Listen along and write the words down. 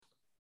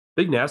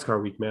Big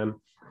NASCAR week, man.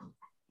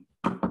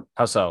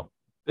 How so?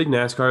 Big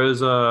NASCAR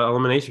is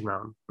elimination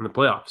round in the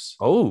playoffs.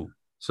 Oh,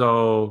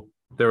 So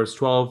there was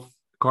 12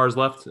 cars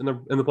left in the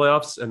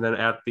playoffs, and then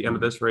at the end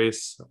of this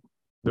race,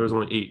 there was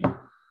only eight.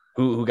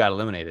 who got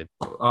eliminated?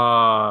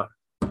 Uh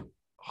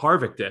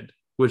Harvick did,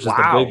 which is the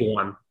big Wow.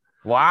 one.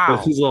 Because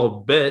Wow. he's a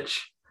little bitch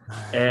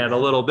and a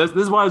little this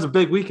is why it was a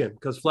big weekend.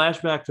 Because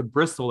flashback to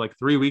Bristol like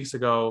 3 weeks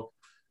ago,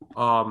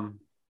 um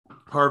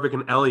Harvick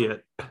and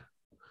Elliott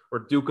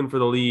were duking for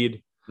the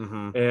lead.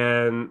 Mm-hmm.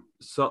 And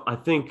so I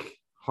think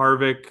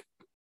Harvick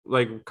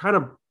like kind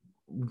of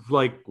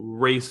like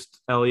raced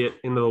Elliott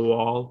into the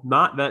wall,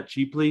 not that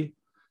cheaply,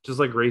 just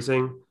like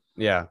racing.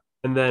 Yeah.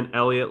 And then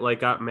Elliott like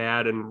got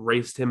mad and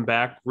raced him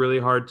back really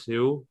hard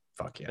too,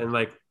 Fuck yeah. and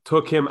like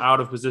took him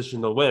out of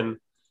position to win.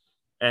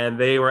 And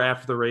they were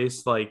after the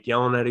race like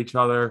yelling at each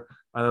other.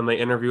 And then they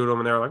interviewed him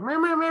and they were like, meh,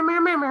 meh, meh, meh,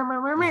 meh, meh,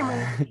 meh, meh,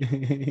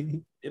 meh.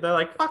 They're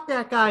like, fuck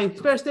that guy.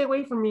 He's better stay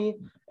away from me.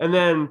 And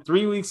then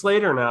 3 weeks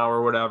later now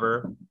or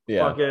whatever,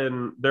 Yeah.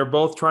 fucking, they're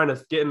both trying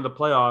to get into the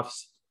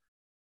playoffs.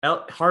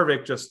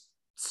 Harvick just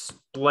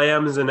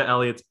slams into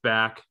Elliott's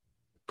back,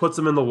 puts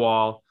him in the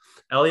wall.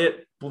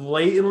 Elliott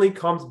blatantly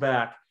comes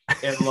back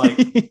and like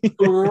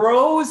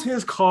throws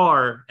his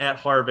car at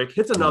Harvick,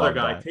 hits another Love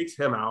guy, that. takes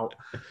him out.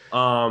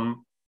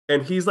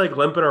 And he's like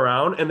limping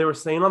around. And they were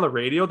saying on the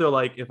radio, they're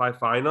like, if I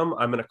find him,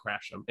 I'm gonna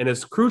crash him. And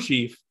his crew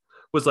chief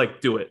was like,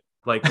 do it.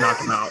 Like knock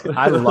him out.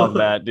 I love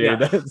that, dude. Yeah.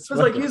 That's It's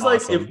like he's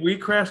like, awesome. if we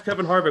crash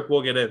Kevin Harvick,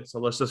 we'll get in. So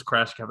let's just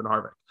crash Kevin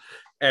Harvick.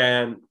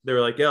 And they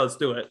were like, yeah, let's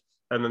do it.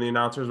 And then the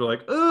announcers were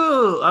like,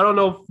 oh, I don't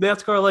know if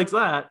NASCAR likes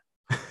that.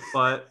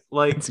 But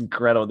like, It's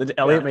incredible. Did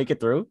Elliot yeah, make it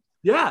through?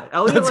 yeah,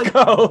 Elliott Let's like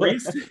go.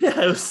 raced.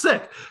 Yeah, it was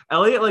sick.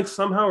 Elliott like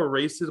somehow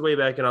raced his way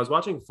back, and I was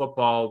watching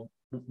football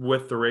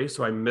with the race,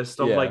 so I missed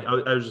him. Like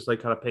Yeah. I was just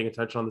like kind of paying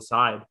attention on the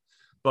side,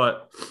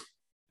 but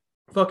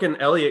fucking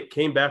Elliott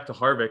came back to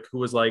Harvick, who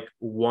was like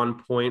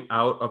 1 point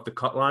out of the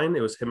cut line.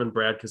 It was him and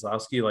Brad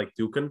Keselowski like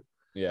duking,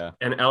 Yeah.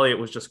 and Elliott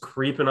was just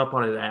creeping up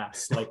on his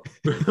ass, like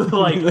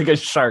Like a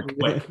shark.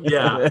 quick,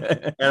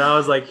 yeah. And I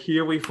was like,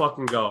 here we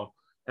fucking go.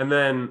 And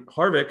then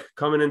Harvick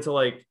coming into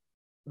like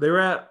they were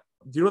at.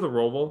 Do you know the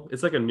Roval?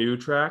 It's like a new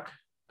track.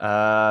 No,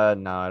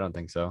 I don't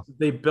think so.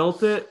 They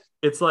built it.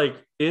 It's like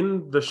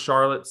in the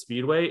Charlotte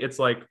Speedway. It's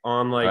like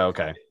on like Oh,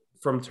 okay.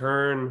 from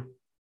turn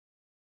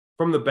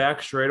from the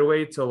back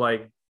straightaway to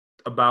like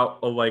about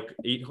a like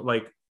eight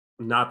like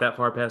not that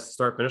far past the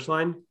start finish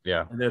line,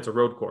 Yeah. and then it's a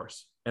road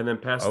course. And then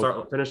past Oh,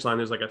 start finish line,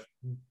 there's like a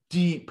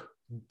deep,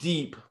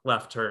 deep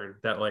left turn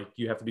that like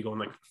you have to be going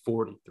like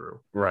 40 through.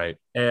 right.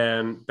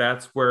 And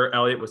that's where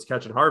Elliott was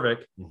catching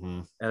Harvick.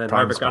 Mm-hmm. And then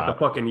Prime Harvick got the spot.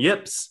 fucking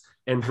yips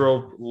and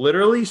drove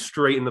literally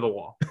straight into the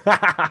wall.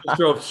 Just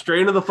drove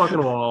straight into the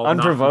fucking wall, knocked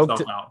Unprovoked.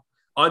 himself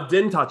out.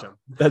 Didn't touch him.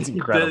 That's He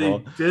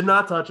incredible. did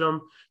not touch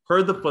him.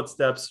 Heard the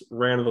footsteps,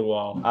 ran to the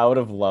wall. I would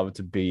have loved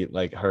to be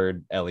like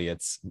heard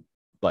Elliot's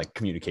like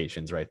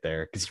communications right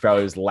there because he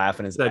probably was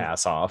laughing his Said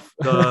ass off.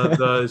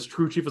 his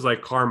crew chief was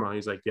like karma.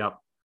 He's like, yep,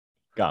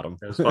 Got him.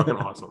 it was fucking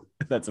awesome.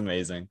 That's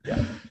amazing.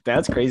 Yeah.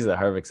 That's crazy that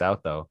Harvick's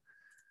out though.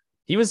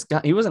 He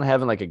wasn't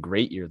having like a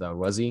great year though,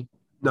 was he?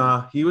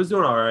 Nah, he was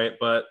doing all right,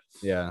 but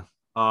Yeah.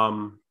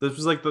 this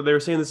was like they were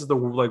saying this is the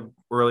like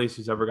earliest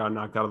he's ever gotten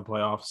knocked out of the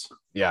playoffs.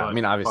 Yeah. But I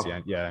mean, obviously,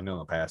 fuck, I know in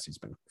the past he's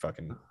been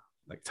fucking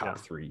like top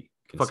yeah, three.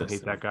 fucking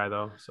hate that guy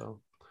though.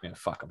 So Yeah,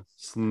 fuck him.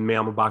 just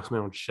man, box my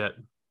own shit.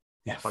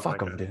 Yeah, Fuck fuck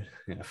that him, guy. dude.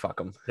 Yeah, fuck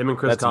him. Him and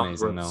Chris That's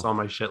amazing, Collinsworth's though. on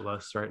my shit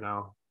list right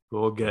now.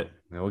 We'll get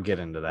Yeah, we'll get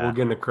into that. we'll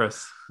get into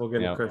Chris. We'll get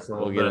into Yeah, Chris. In a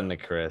we'll little get bit. into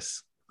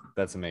Chris.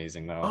 That's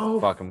amazing though. Oh,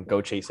 Fuck him.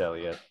 Go chase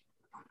Elliott.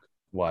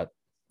 What?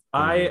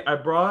 I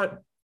brought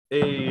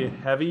a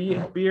heavy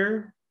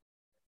beer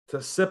to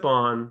sip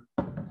on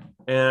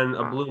and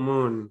a Blue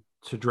Moon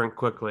to drink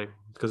quickly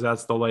because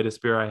that's the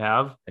lightest beer I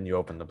have. And you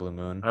opened the Blue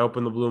Moon. I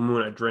opened the Blue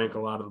Moon. I drank a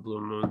lot of the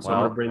Blue Moon, so I'm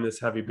Well, gonna bring this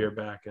heavy beer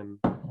back. And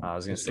I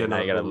was gonna Just say get now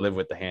you another gotta Blue live Moon.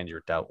 with the hand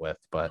you're dealt with,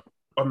 but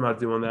I'm not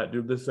doing that,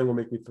 dude. This thing will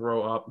make me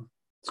throw up.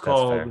 It's That's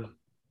called fair.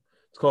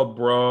 it's called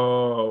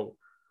Bro.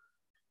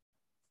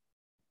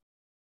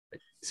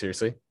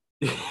 seriously.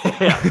 Yeah,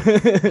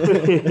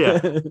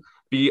 yeah.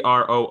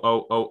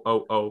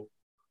 BROOOOO.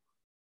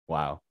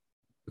 Wow.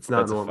 It's not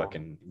That's a normal.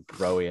 fucking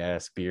broy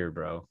ass beer,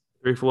 bro.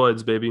 Three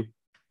Floyds, baby.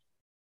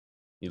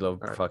 You love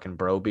All right. fucking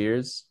bro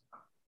beers?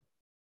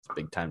 It's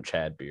big time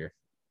Chad beer.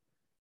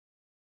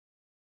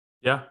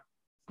 Yeah,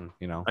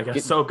 You know. I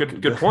guess so.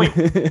 Good point.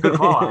 Good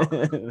call out.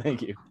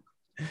 Thank you.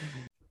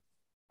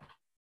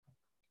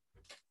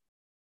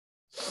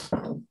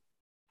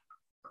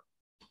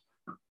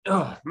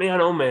 Oh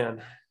man, oh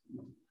man.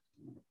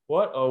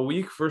 What a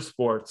week for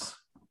sports.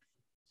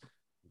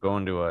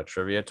 Going to a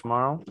trivia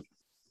tomorrow.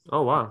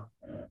 Oh wow.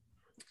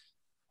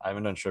 I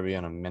haven't done trivia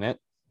in a minute.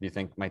 Do you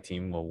think my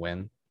team will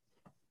win?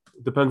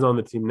 Depends on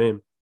the team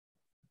name.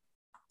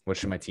 What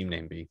should my team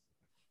name be?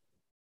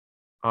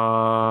 Uh,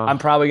 I'm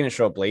probably going to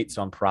show up late,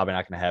 so I'm probably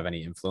not going to have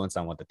any influence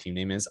on what the team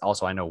name is.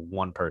 Also, I know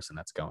one person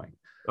that's going,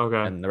 okay.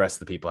 and the rest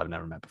of the people I've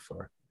never met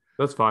before.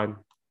 That's fine.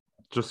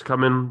 Just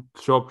come in,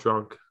 show up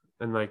drunk,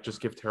 and like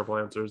just give terrible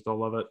answers. They'll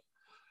love it.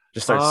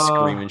 Just start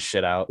screaming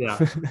shit out. Yeah.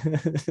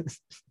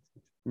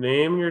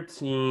 Name your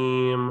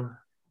team.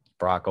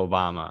 Barack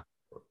Obama.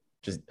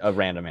 Just a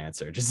random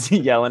answer. Just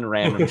yelling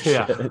random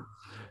Yeah. shit.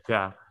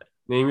 Yeah.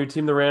 Name your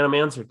team the random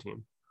answer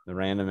team. The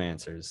random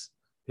answers.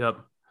 Yep.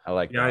 I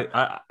like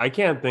that. I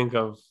can't think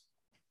of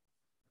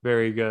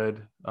very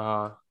good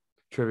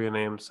trivia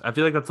names. I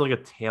feel like that's like a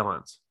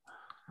talent.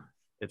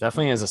 It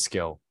definitely is a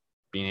skill.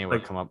 Being able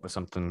Like- to come up with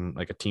something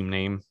like a team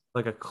name.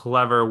 Like a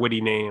clever,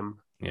 witty name.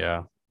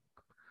 Yeah.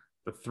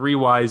 The 3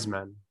 wise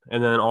men.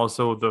 And then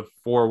also the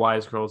 4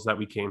 wise girls that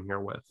we came here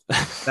with.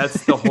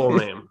 That's the whole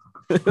name.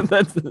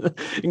 That's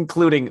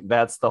including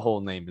that's the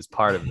whole name is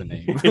part of the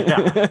name.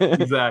 Yeah,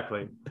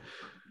 exactly.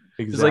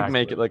 Just like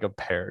make it like a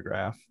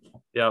paragraph.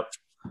 Yep.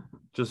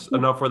 Just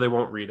enough where they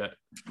won't read it.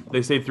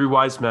 They say 3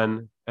 wise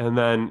men, and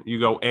then you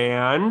go,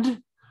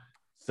 and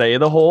Say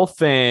the whole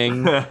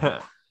thing.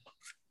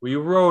 we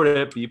wrote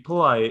it. Be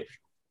polite.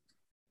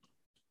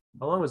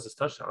 How long was this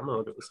touchdown? I'm gonna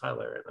look at this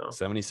highlight right now.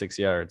 76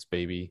 yards,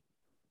 baby.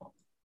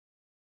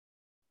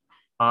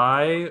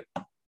 I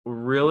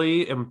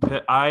really am.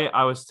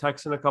 I was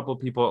texting a couple of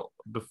people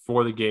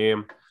before the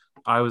game.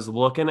 I was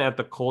looking at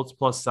the Colts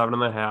plus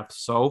 7.5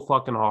 so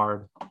fucking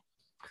hard.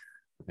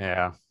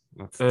 Yeah.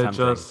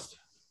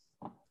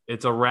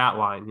 It's a rat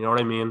line. You know what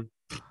I mean?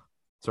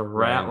 It's a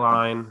rat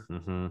line.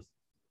 Mm-hmm.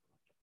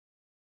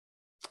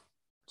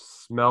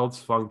 Smells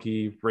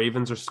funky.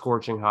 Ravens are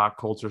scorching hot.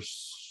 Colts are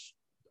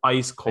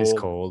ice cold. Ice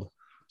cold.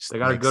 They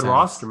got a good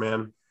roster,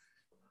 man.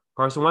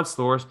 Carson Wentz,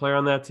 the worst player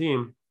on that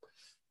team.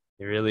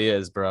 He really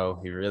is, bro.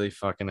 He really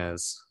fucking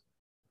is.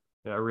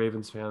 Yeah,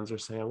 Ravens fans are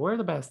saying, we're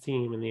the best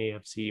team in the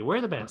AFC.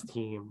 We're the best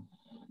team.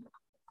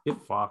 Get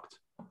fucked.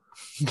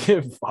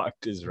 Get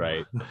fucked is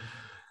right. All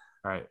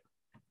right.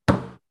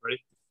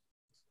 Ready?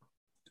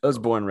 I was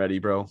born ready,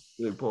 bro.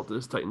 Let me pull up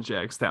this Titan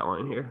Jag stat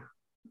line here.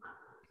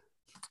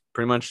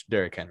 Pretty much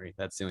Derrick Henry.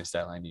 That's the only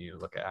stat line you need to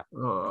look at.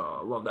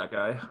 Oh, love that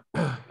guy.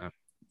 I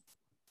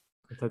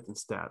typed in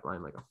stat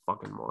line like a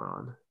fucking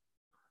moron.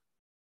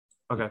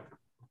 Okay.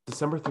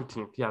 December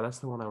 13th. Yeah, that's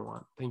the one I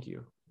want. Thank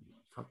you.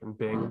 Fucking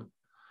Bing.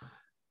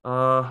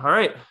 All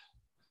right.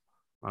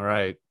 All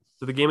right.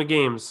 So the game of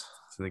games.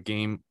 So the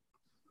game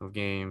of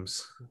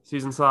games.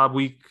 Season sob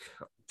week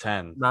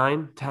 10.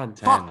 9, 10.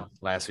 10. Fuck.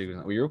 Last week.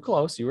 Well, you were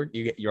close.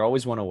 You're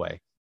always one away.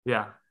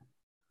 Yeah.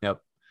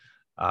 Yep.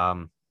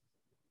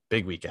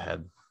 Big week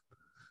ahead.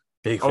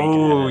 Big week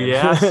Oh, ahead.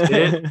 yes,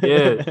 it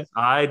is.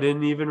 I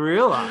didn't even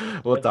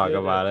realize. We'll talk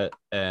about it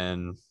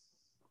and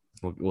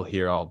we'll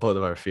hear both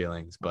of our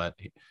feelings. But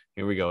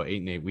here we go.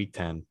 8-8, week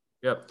 10.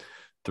 Yep.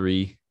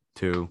 3,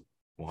 2,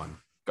 1,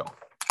 go.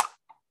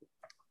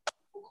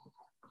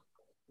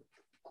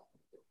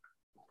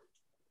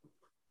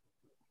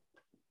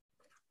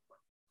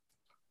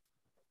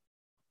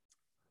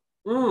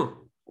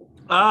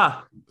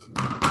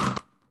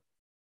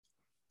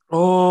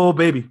 Oh,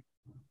 baby.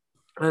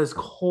 That is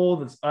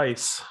cold as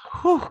ice.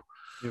 Whew.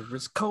 It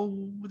was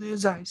cold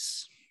as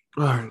ice.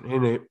 All right,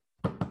 8-8.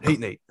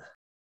 8-8.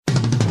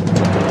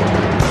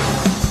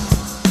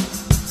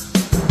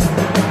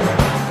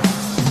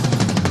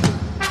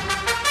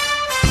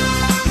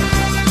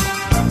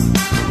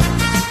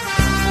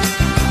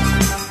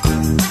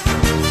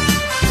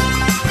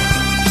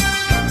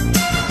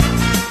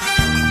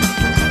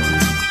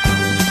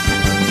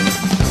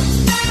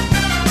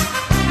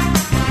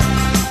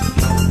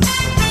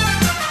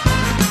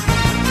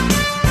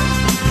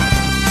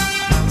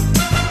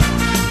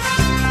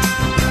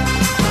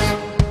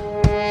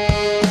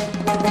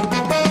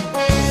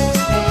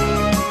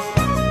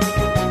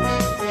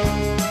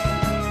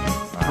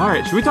 All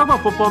right, should we talk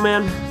about football,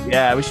 man?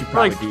 Yeah, we should We're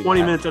probably like do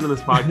 20 that. minutes into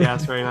this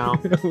podcast right now.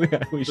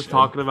 we Just should.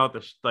 talking about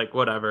the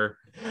whatever.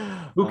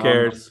 Who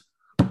cares?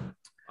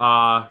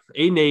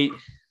 8-8,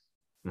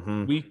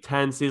 Mhm. week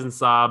 10 season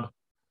sob.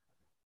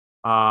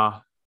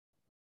 Bills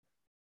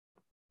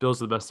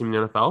are the best team in the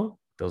NFL.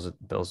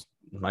 Bills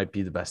might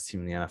be the best team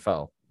in the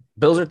NFL.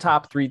 Bills are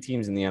top 3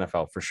 teams in the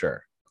NFL for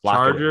sure. Lock it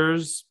in.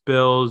 Chargers,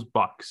 Bills,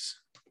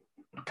 Bucks.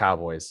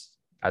 Cowboys.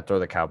 I'd throw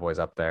the Cowboys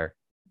up there.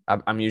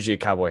 I'm usually a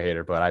Cowboy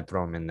hater, but I'd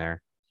throw them in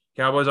there.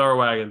 Cowboys are a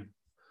wagon.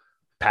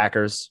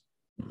 Packers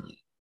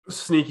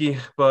Sneaky,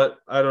 but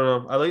I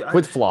don't know.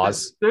 with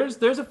flaws.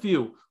 There's a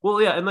few.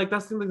 Well, yeah, and like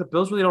that's the thing. Like the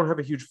Bills really don't have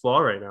a huge flaw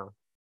right now.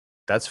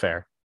 That's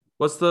fair.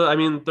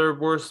 Their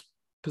worst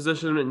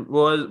position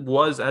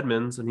was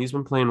Edmonds, and he's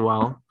been playing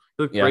well.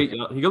 He looked great.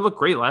 He could look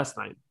great last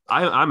night.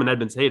 I'm an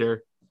Edmonds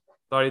hater.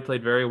 Thought he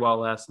played very well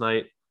last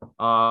night.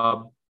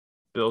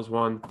 Bills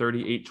won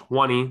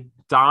 38-20.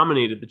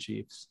 Dominated the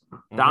Chiefs.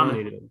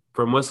 Dominated them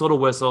from whistle to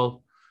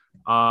whistle.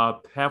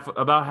 About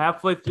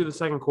halfway through the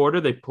second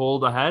quarter, they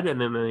pulled ahead, and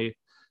then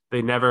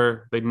they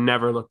never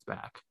looked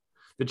back.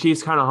 The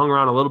Chiefs kind of hung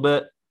around a little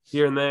bit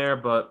here and there,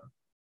 but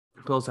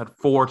Bills had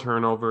 4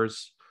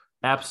 turnovers.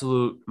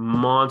 Absolute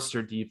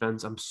monster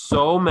defense. I'm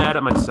so mad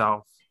at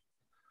myself.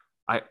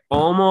 I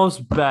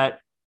almost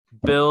bet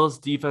Bills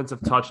defensive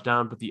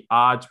touchdown, but the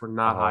odds were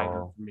not high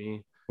enough for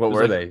me. What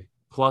were they?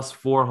 Plus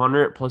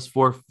 400, plus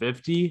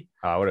 450.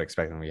 I would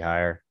expect them to be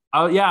higher.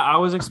 Oh yeah, I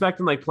was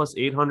expecting like plus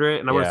 800,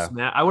 and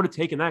Yeah. I would have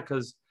taken that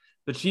because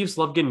the Chiefs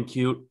love getting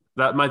cute.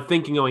 That my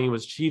thinking going in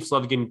was Chiefs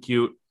love getting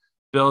cute.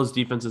 Bills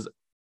defense is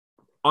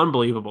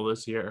unbelievable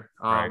this year.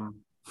 Right.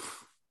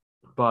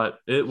 But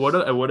it would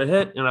have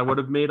hit, and I would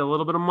have made a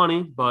little bit of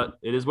money. But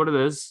it is what it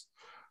is.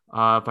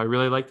 If I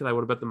really liked it, I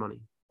would have bet the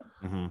money.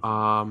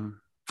 Mm-hmm.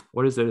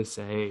 What is there to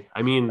say?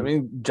 I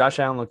mean, Josh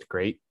Allen looked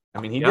great. I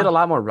mean, he did Yeah, a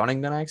lot more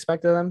running than I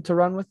expected him to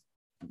run with,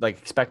 like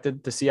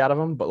expected to see out of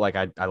him. But like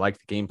I liked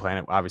the game plan.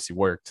 It obviously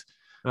worked.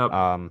 yep.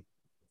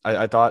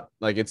 I thought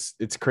like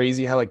it's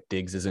crazy how like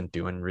Diggs isn't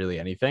doing really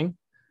anything.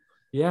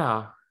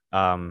 Yeah.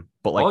 But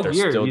like All they're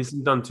year still, he's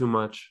done too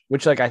much.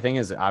 which like I think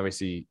is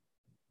obviously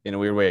in a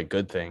weird way a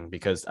good thing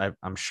because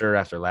I'm sure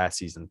after last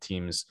season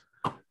teams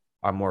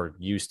are more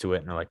used to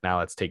it and are like, now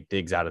let's take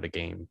Diggs out of the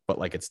game, but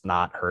like it's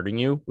not hurting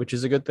you, which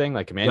is a good thing.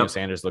 Like Emmanuel Yep.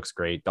 Sanders looks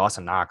great.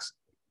 Dawson Knox,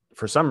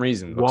 for some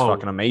reason, looks Whoa.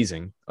 fucking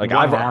amazing. Like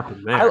What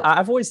happened there?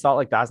 I've always thought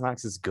like Dawson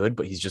Knox is good,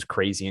 but he's just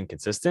crazy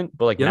inconsistent.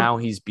 But like Yep. now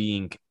he's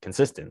being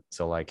consistent.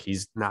 So like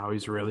Now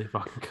he's really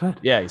fucking good.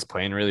 he's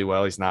playing really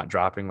well. He's not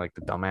dropping like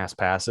the dumbass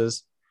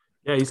passes.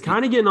 Yeah, he's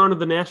kind of getting onto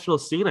the national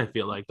scene. I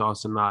feel like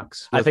Dawson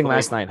Knox. I think like,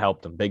 last night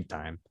helped him big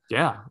time.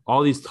 Yeah,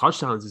 all these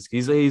touchdowns.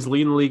 He's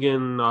leading the league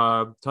in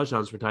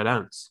touchdowns for tight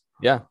ends.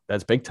 Yeah,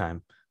 that's big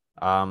time.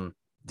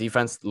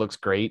 Defense looks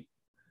great.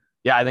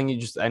 Yeah, I think you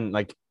just and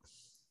like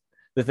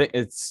the thing,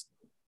 it's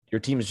your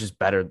team is just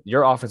better.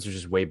 Your offense is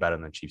just way better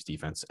than the Chiefs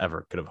defense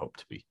ever could have hoped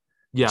to be.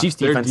 Yeah, Chiefs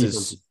their defense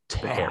is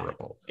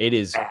terrible. It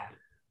is bad.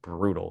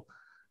 brutal,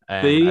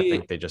 and I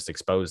think they just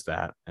exposed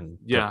that and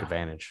took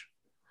advantage.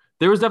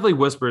 There was definitely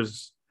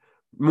whispers,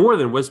 more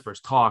than whispers,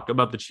 talk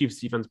about the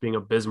Chiefs defense being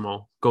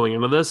abysmal going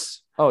into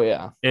this. Oh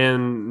yeah,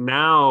 and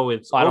now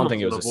it's I don't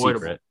think it was a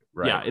secret.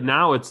 Right. Yeah, and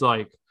now it's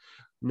like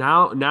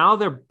now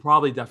they're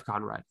probably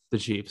DEFCON red. The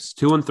Chiefs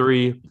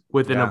 2-3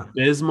 with an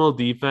abysmal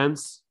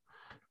defense,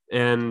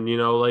 and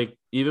like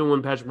even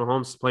when Patrick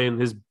Mahomes is playing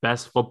his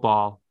best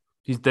football,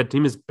 that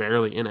team is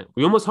barely in it.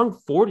 We almost hung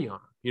 40 on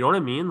him. You know what I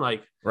mean?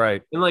 Like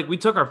right, and like we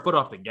took our foot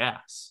off the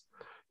gas.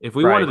 If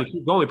we wanted to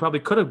keep going, we probably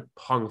could have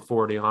hung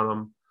 40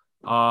 on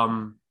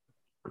them.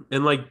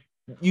 And like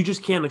you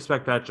just can't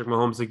expect Patrick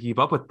Mahomes to keep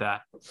up with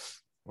that.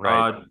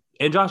 Right.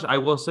 And I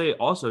will say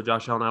also,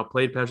 Josh Allen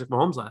outplayed Patrick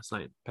Mahomes last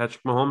night.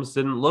 Patrick Mahomes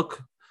didn't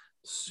look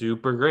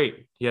super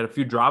great. He had a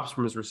few drops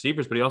from his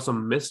receivers, but he also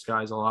missed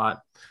guys a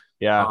lot.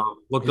 Yeah.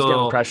 Looked a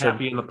little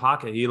happy in the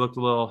pocket. He looked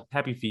a little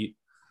happy feet.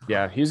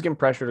 Yeah, he was getting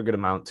pressured a good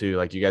amount too.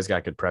 Like you guys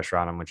got good pressure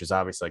on him, which is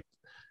obviously like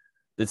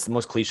it's the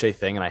most cliche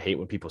thing, and I hate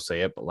when people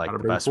say it, but like the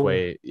best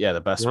way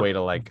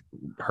to like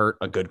hurt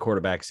a good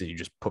quarterback is you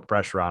just put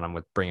pressure on him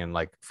with bringing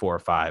like 4 or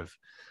 5.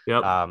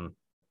 Yep.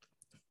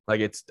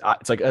 Like it's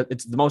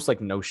the most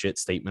like no shit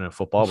statement of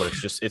football, but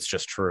it's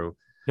just true.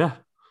 Yeah.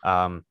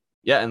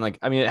 Yeah, and like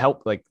I mean it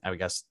helped. Like I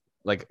guess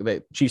like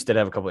the Chiefs did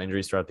have a couple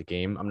injuries throughout the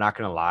game. I'm not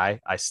gonna lie,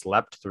 I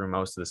slept through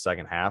most of the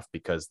second half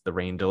because the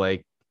rain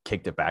delay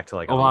kicked it back to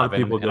like 11, lot of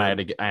people and I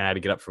had to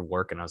get up for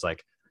work, and I was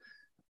like,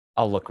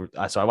 I'll look.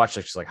 So I watched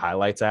just like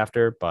highlights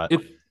after, but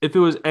if it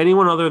was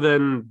anyone other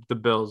than the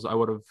Bills, I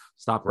would have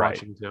stopped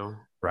watching too.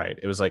 Right.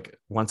 It was like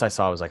once I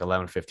saw it was like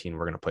 11:15,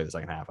 we're gonna play the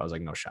second half. I was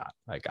like, no shot.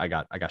 Like I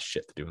got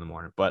shit to do in the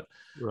morning. But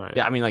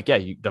yeah, I mean, like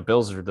the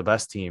Bills are the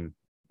best team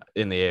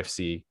in the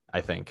AFC.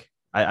 I think.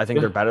 I think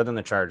they're better than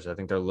the Chargers. I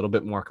think they're a little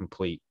bit more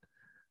complete.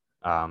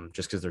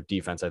 Just because their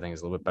defense, I think, is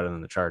a little bit better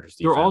than the Chargers.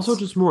 Defense. They're also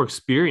just more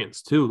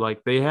experienced too.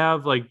 Like they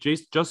have like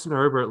Justin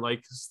Herbert.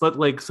 Like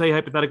say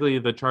hypothetically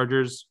the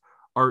Chargers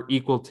are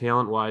equal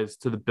talent wise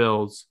to the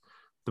Bills.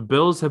 The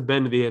Bills have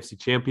been to the AFC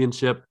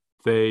Championship.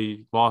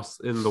 They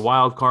lost in the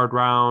wild card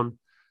round.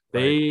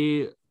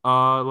 They a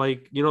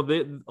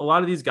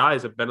lot of these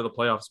guys have been to the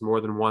playoffs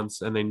more than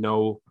once, and they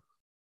know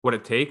what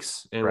it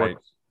takes and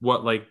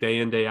what like day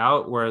in day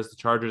out. Whereas the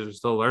Chargers are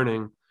still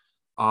learning.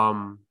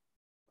 And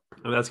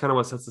that's kind of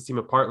what sets the team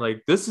apart.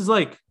 Like this is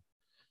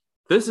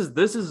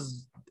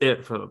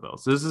it for the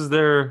Bills. This is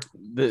their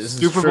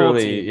Super Bowl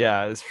team.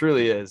 Yeah, this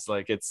truly is.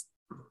 Like it's.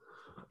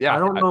 Yeah, I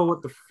don't know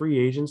what the free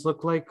agents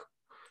look like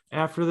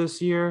after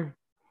this year.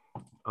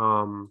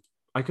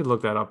 I could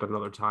look that up at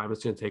another time.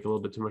 It's going to take a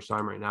little bit too much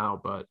time right now,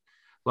 but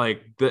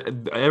like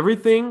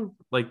everything,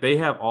 like they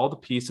have all the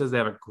pieces. They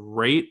have a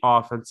great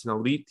offense, an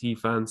elite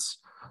defense,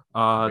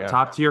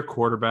 top tier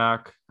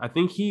quarterback. I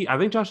think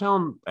Josh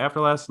Allen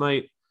after last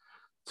night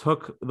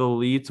took the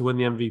lead to win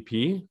the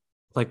MVP.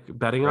 Like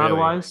betting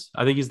otherwise,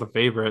 I think he's the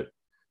favorite,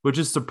 which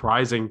is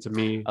surprising to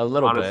me. A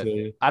little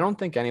honestly. bit. I don't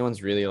think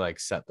anyone's really like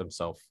set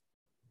themselves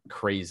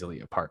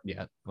crazily apart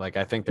yet. Like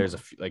I think there's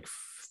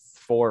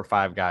 4 or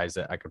 5 guys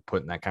that I could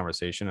put in that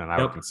conversation, and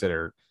I would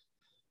consider.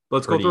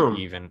 Let's go through them.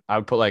 Even I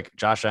would put like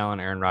Josh Allen,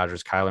 Aaron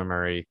Rodgers, Kyler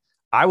Murray.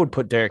 I would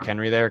put Derrick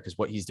Henry there because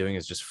what he's doing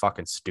is just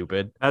fucking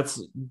stupid.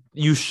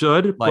 You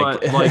should,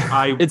 but like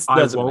I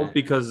won't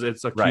because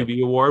it's a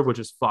QB award, which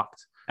is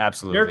fucked.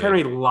 Absolutely. Derrick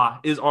Henry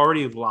is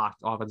already locked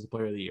Offensive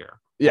Player of the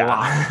Year.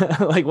 Yeah.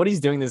 Like what he's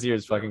doing this year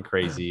is fucking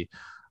crazy.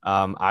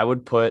 I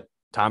would put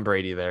Tom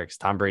Brady there because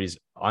Tom Brady's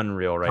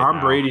unreal right Tom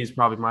now. Brady is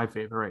probably my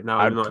favorite right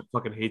now, even though I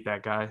fucking hate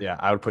that guy. Yeah,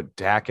 I would put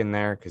Dak in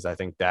there because I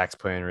think Dak's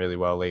playing really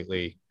well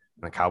lately.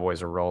 And the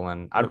Cowboys are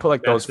rolling. I'd put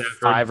like those Stafford.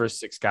 5 or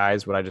 6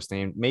 guys, what I just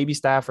named. Maybe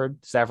Stafford.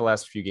 Stafford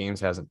last few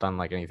games hasn't done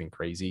like anything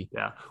crazy.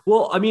 Yeah.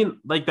 Well, I mean,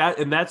 like that,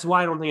 and that's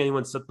why I don't think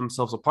anyone set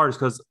themselves apart is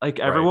because like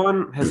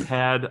everyone has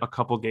had a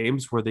couple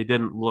games where they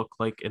didn't look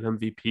like an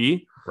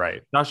MVP.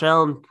 Right. Josh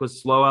Allen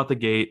was slow out the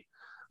gate.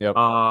 Yep.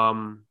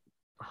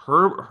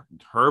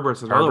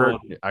 Herbert's another one.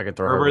 I could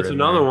throw Herbert's Herbert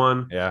another there.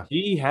 one. Yeah.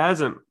 He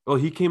hasn't. Well,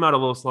 he came out a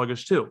little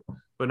sluggish too,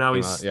 but now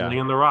he's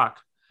slinging the rock.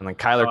 And then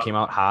Kyler came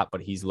out hot,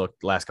 but he's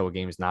looked last couple of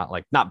games not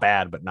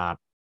bad, but not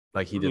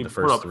like he did the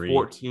first 3.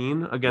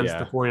 14 against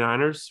the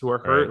 49ers who are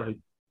hurt. Right. Like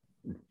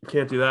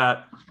can't do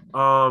that.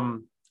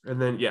 And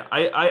then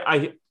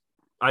I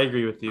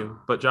agree with you.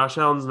 But Josh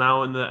Allen's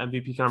now in the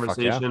MVP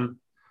conversation,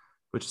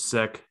 which is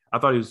sick. I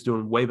thought he was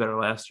doing way better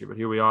last year, but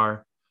here we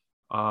are.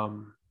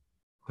 The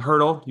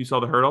hurdle. You saw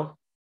the hurdle?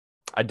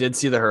 I did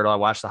see the hurdle. I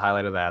watched the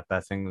highlight of that.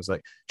 That thing was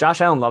like Josh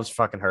Allen loves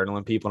fucking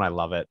hurdling people, and I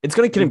love it. It's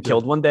gonna get him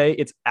killed one day.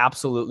 It's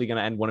absolutely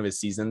gonna end one of his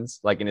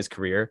seasons, like in his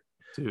career.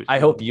 Dude, I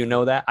hope you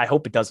know that. I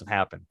hope it doesn't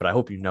happen, but I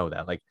hope you know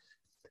that. Like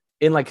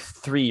in like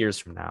 3 years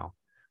from now,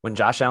 when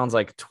Josh Allen's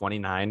like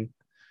 29,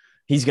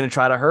 he's gonna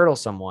try to hurdle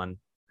someone,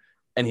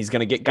 and he's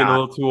gonna get a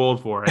little too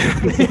old for it.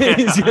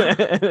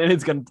 and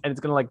it's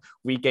gonna like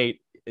week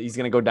 8. He's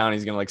gonna go down.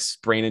 He's gonna like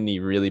sprain a knee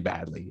really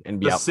badly and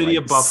be out. The city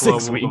of Buffalo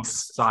 6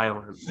 weeks.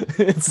 Silent.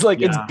 It's like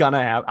it's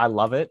gonna happen. I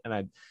love it,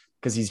 and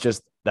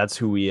because that's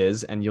who he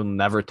is, and you'll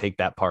never take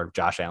that part of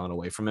Josh Allen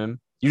away from him.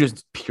 You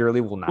just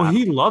purely will not. Well,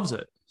 he loves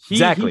it. He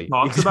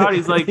talks about.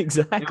 He's like,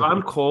 if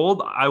I'm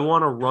cold, I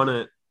want to run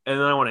it, and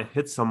then I want to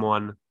hit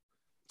someone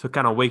to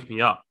kind of wake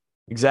me up.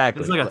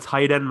 Exactly. It's like a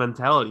tight end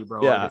mentality,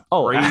 bro. Yeah.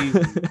 Like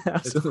crazy.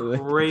 Absolutely.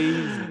 It's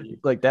crazy.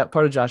 Like that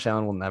part of Josh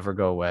Allen will never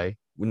go away,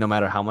 no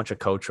matter how much a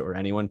coach or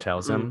anyone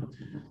tells him.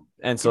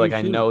 And so, like,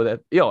 I know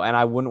that, and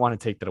I wouldn't want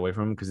to take that away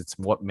from him because it's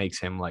what makes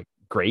him like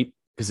great.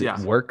 Because it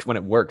works. When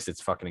it works,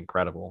 it's fucking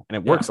incredible, and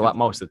it works a lot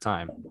most of the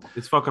time.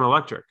 It's fucking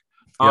electric.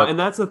 And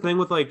that's the thing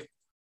with like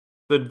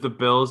the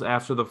Bills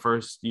after the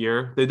first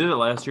year. They did it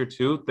last year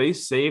too. They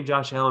saved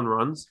Josh Allen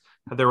runs.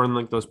 They were in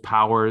like those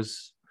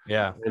powers.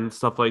 Yeah, and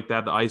stuff like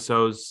that. The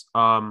ISOs,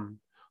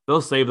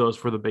 they'll save those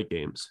for the big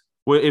games.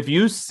 If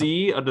you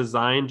see a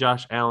design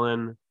Josh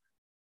Allen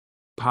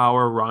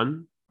power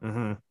run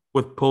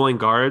with pulling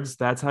guards,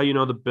 that's how you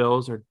know the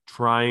Bills are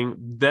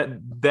trying.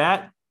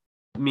 That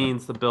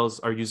means the Bills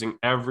are using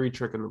every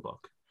trick in the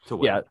book to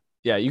win.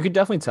 Yeah, you could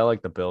definitely tell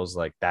like the Bills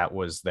like that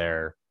was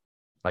their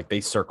like they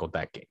circled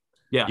that game.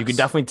 Yeah, you could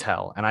definitely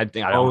tell, and I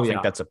don't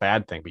think that's a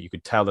bad thing, but you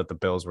could tell that the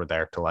Bills were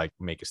there to like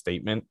make a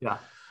statement. Yeah.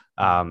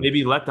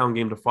 Maybe letdown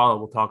game to follow.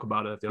 We'll talk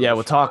about it.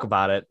 We'll talk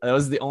about it. That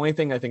was the only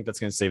thing I think that's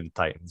going to save the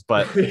Titans.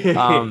 But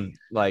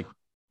like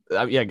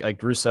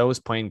Rousseau is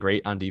playing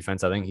great on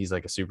defense. I think he's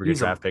like a super good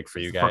draft pick for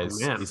you guys.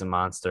 He's a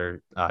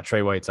monster.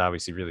 Trey White's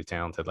obviously really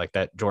talented. Like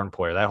that Jordan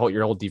Poyer,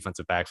 your whole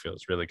defensive backfield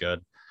is really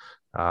good.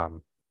 I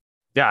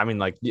mean,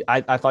 like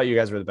I thought you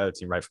guys were the better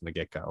team right from the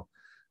get go.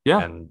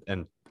 Yeah,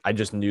 and I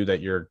just knew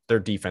that their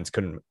defense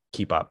couldn't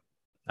keep up.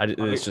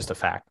 It's just a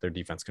fact. Their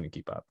defense couldn't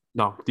keep up.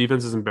 No,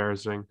 defense is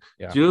embarrassing.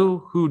 Yeah. Do you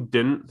know who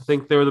didn't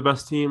think they were the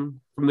best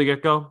team from the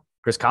get-go?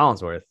 Chris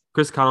Collinsworth.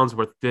 Chris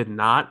Collinsworth did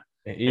not.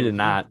 He did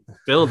not.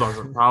 Still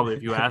doesn't probably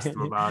if you asked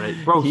him about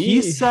it. Bro,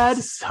 he said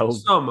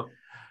some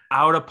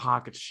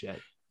out-of-pocket shit.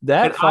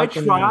 I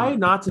try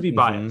not to be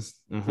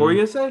biased. What were you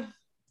going to say?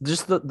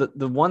 Just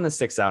the one that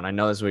sticks out, and I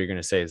know that's what you're going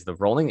to say, is the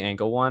rolling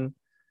ankle one.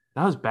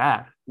 That was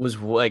bad. Was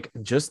like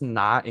just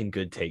not in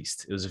good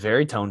taste. It was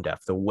very tone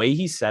deaf. The way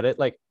he said it,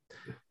 like,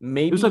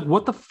 maybe it was like,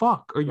 what the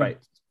fuck are you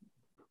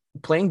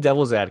playing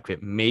devil's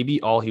advocate?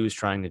 Maybe all he was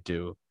trying to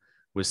do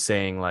was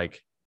saying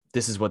like,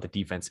 this is what the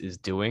defense is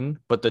doing,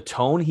 but the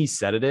tone he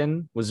said it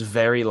in was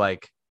very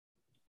like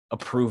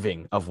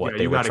approving of what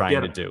they were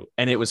trying to do,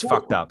 and it was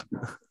fucked up.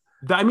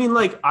 I mean,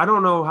 like, I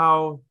don't know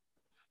how.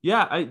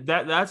 Yeah,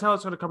 that's how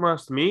it's going to come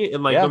across to me.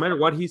 And like, no matter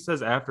what he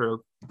says after,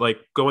 like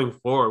going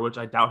forward, which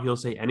I doubt he'll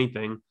say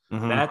anything.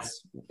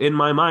 That's in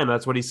my mind.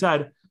 That's what he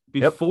said.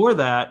 Before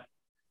that,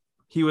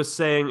 he was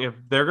saying if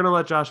they're going to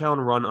let Josh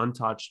Allen run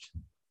untouched,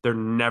 they're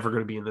never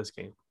going to be in this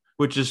game,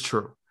 which is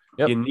true.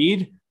 You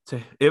need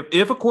to,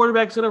 if a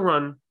quarterback's going to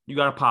run, you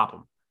got to pop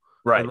him.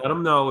 Right. And let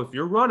them know if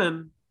you're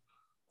running,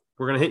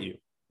 we're going to hit you,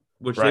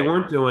 which they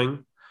weren't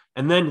doing.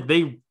 And then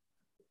they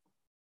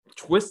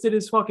twisted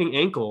his fucking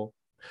ankle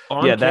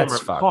on camera, that's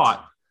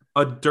caught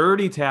a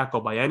dirty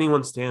tackle by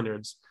anyone's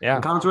standards. Yeah.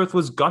 And Collinsworth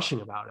was gushing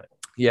about it.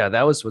 Yeah,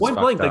 that was what's point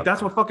blank. Like,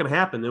 that's what fucking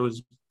happened. It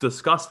was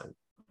disgusting.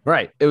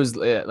 Right. It was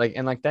like,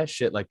 and like that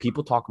shit, like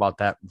people talk about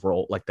that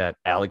roll, like that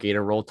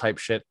alligator roll type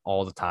shit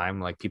all the time.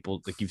 Like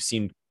people, like you've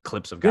seen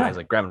clips of guys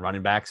like grabbing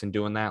running backs and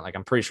doing that. Like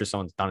I'm pretty sure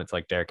someone's done it to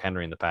like Derrick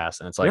Henry in the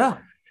past. And it's like,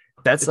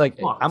 that's like,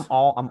 I'm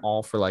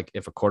all for like,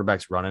 if a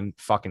quarterback's running,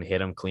 fucking hit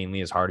him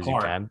cleanly as hard as you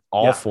can.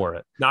 All for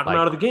it. Knock him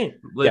out of the game.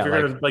 Like, if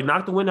you're going to like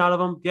knock the wind out of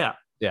him. Yeah.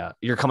 Yeah,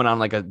 you're coming on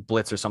like a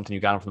blitz or something. You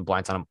got him from the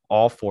blind side. I'm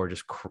all for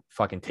just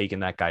fucking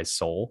taking that guy's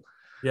soul.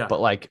 Yeah. But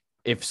like,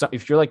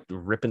 if you're like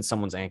ripping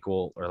someone's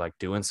ankle or like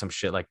doing some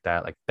shit like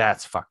that, like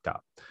that's fucked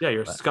up. Yeah,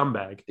 you're a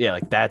scumbag. Yeah,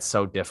 like that's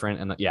so different.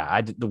 And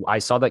yeah, I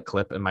saw that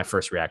clip and my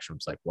first reaction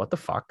was like, what the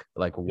fuck?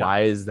 Like,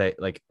 why is that?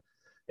 Like,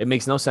 it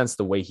makes no sense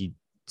the way he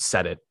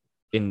said it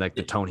in like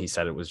the tone he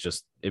said it was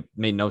just, it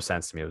made no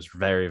sense to me. It was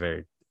very,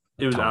 very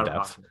it was out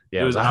of pocket.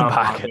 Yeah, it was out of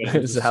pocket.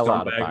 It was hell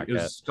out of pocket. It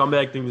was a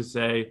scumbag thing to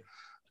say.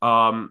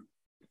 Al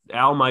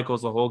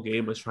Michaels the whole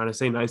game was trying to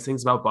say nice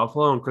things about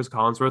Buffalo, and Chris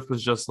Collinsworth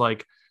was just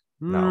like,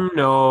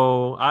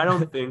 no, I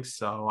don't think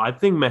so. I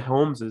think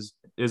Mahomes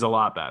is a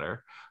lot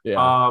better.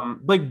 Yeah.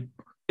 Like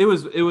it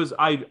was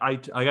I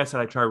like I said,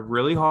 I tried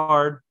really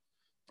hard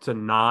to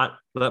not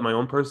let my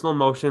own personal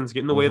emotions get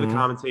in the way of the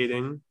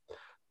commentating.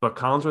 But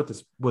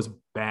Collinsworth was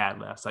bad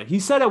last night. He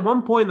said at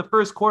one point in the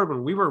first quarter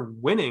when we were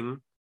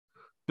winning,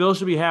 Bill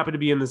should be happy to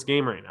be in this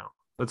game right now.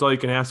 That's all you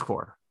can ask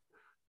for.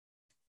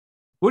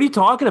 What are you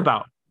talking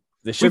about?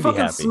 They should be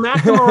happy.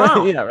 Smacked them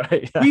around. Yeah,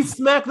 right. Yeah. We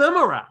smacked them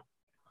around.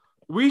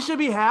 We should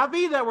be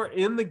happy that we're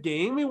in the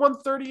game. We won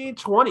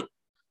 38-20.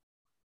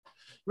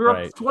 We were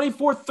up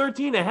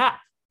 24-13 a half.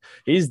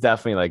 He's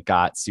definitely like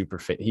got super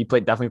fit. He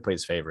definitely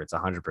plays favorites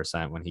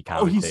 100% when he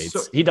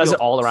commentates. He does it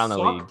all around the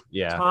league.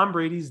 Yeah. Tom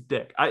Brady's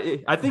dick.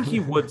 I think he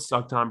would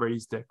suck Tom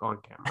Brady's dick on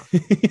camera.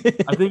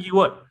 I think he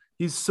would.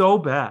 He's so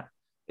bad.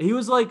 He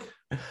was like,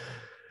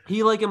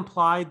 he like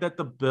implied that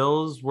the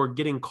Bills were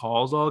getting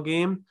calls all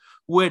game,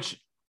 which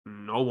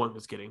no one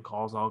was getting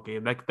calls all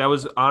game. That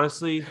was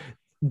honestly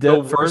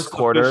the first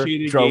quarter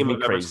drove me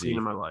crazy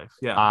in my life.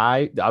 Yeah,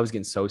 I was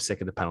getting so sick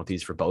of the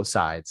penalties for both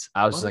sides.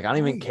 I was just like, I don't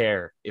even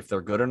care if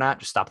they're good or not.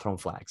 Just stop throwing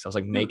flags. I was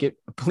like,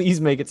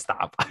 please make it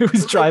stop. It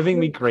was driving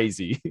me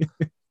crazy.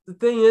 The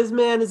thing is,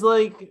 man, is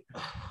like,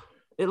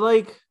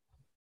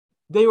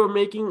 they were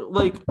making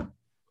like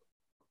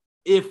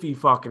iffy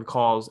fucking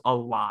calls a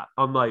lot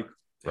on like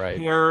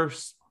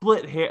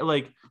split hair.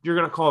 Like you're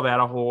gonna call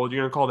that a hold.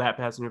 You're gonna call that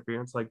pass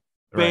interference. Like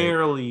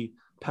barely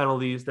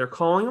penalties. They're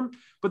calling them.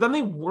 But then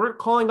they weren't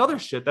calling other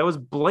shit that was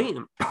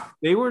blatant.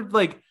 They were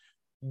like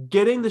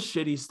getting the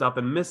shitty stuff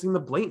and missing the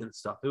blatant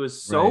stuff. It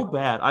was so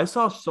bad. I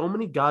saw so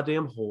many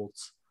goddamn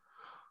holds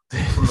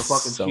from the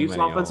fucking Chiefs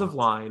offensive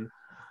line.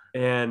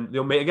 And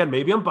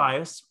maybe I'm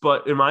biased,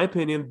 but in my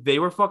opinion, they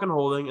were fucking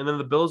holding. And then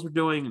the Bills were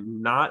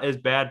doing not as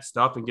bad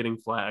stuff and getting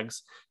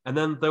flags. And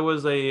then there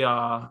was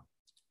a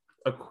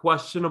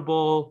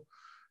questionable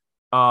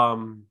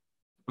roughing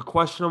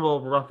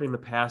the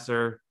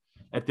passer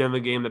at the end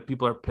of the game that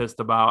people are pissed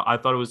about. I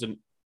thought it was an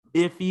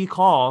iffy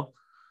call.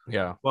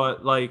 Yeah.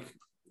 But like,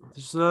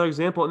 just another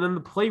example. And then the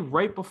play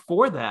right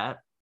before that,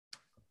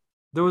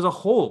 there was a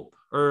hold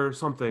or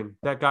something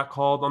that got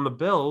called on the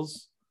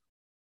Bills.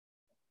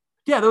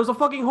 Yeah, there was a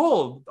fucking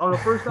hold on a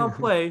first down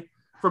play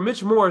for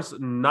Mitch Morse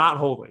not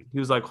holding. He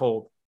was like,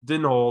 hold.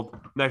 Didn't hold.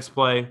 Next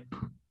play,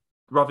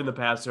 roughing the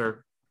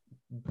passer.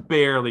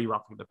 Barely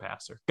roughing the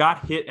passer.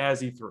 Got hit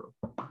as he threw.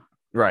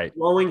 Right.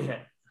 Blowing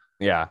hit.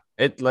 Yeah.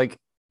 It like,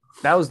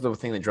 that was the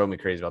thing that drove me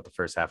crazy about the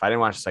first half. I didn't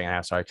watch the second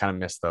half, so I kind of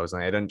missed those,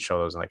 and I didn't show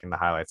those like in the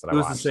highlights that I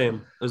watched. It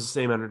was the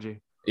same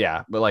energy.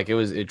 Yeah, but like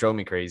it drove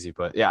me crazy.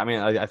 But yeah, I mean,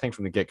 I think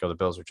from the get go, the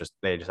Bills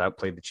they just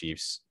outplayed the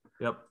Chiefs.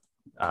 Yep.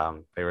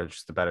 They were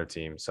just the better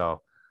team.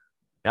 So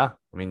yeah,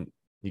 I mean,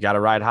 you got to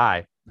ride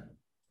high,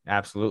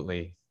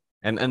 absolutely.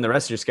 And the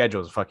rest of your schedule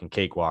is a fucking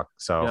cakewalk.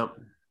 So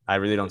I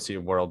really don't see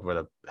a world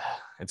where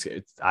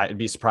I'd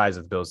be surprised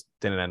if the Bills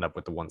didn't end up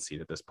with the 1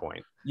 seed at this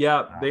point.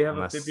 Yeah, they have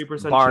a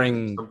 50%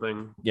 barring chance or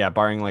something. Yeah,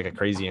 barring like a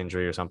crazy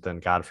injury or something,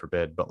 God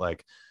forbid. But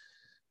like,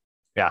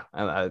 yeah,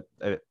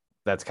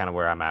 that's kind of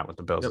where I'm at with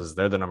the Bills. Is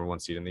they're the number 1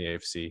 seed in the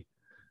AFC.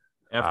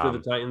 After the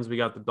Titans, we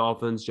got the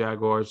Dolphins,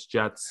 Jaguars,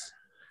 Jets,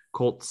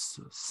 Colts,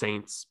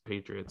 Saints,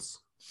 Patriots.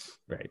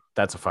 Right,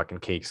 that's a fucking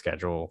cake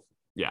schedule.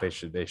 Yeah, they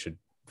should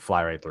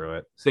fly right through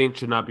it. Saints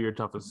should not be your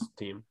toughest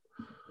team.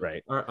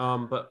 Right.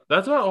 But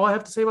that's all I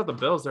have to say about the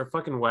Bills. They're a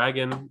fucking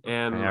wagon,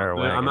 and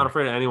I'm not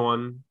afraid of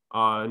anyone.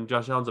 And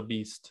Josh Allen's a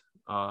beast.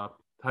 How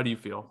do you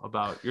feel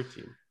about your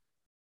team?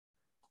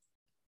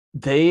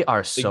 They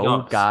are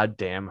so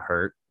goddamn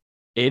hurt.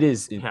 It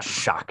is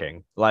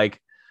shocking. Like,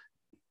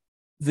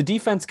 the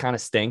defense kind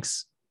of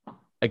stinks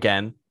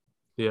again.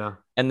 Yeah.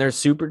 And they're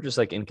super just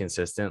like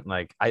inconsistent.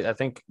 Like, I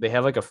think they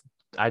have like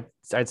I'd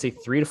say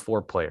 3 to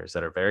 4 players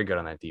that are very good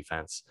on that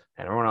defense,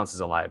 and everyone else is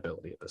a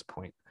liability at this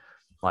point.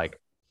 Like,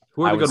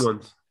 who are the good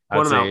ones? I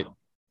would say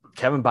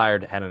Kevin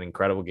Byard had an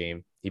incredible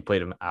game. He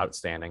played him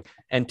outstanding.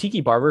 And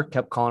Tiki Barber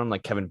kept calling him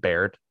like Kevin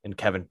Baird and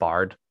Kevin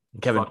Bard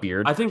and Kevin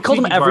Beard. I think called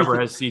Tiki him everything.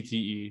 Barber has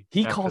CTE.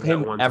 He called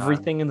him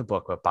everything in the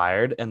book but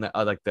Byard. And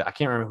I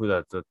can't remember who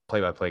the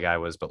play-by-play guy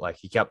was, but like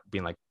he kept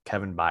being like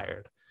Kevin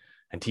Byard.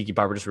 And Tiki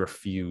Barber just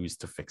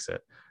refused to fix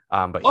it.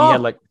 But he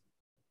had like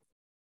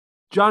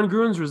John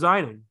Gruden's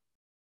resigning.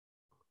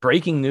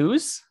 Breaking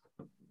news?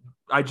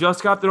 I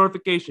just got the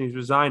notification he's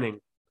resigning.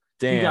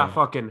 Damn. He got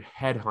fucking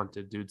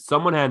headhunted, dude.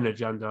 Someone had an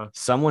agenda.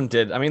 Someone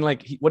did. I mean,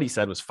 like what he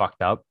said was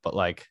fucked up, but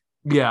like,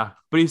 yeah,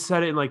 but he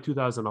said it in like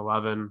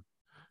 2011,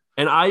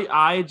 And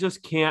I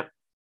just can't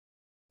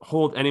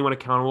hold anyone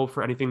accountable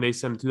for anything they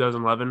said in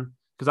 2011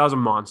 because I was a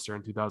monster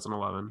in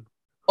 2011.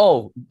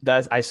 Oh,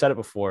 I said it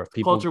before.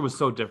 Culture was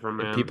so different,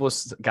 man. If people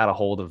got a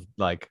hold of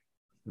like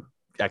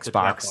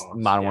Xbox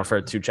Modern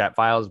Warfare 2 chat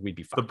files, we'd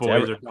be fucked. The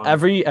boys are done.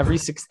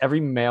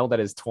 Every male that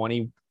is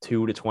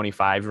 22 to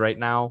 25 right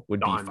now would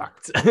be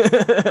fucked.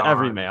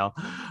 Every male.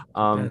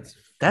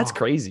 That's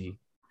crazy.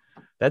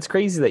 That's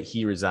crazy that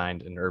he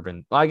resigned and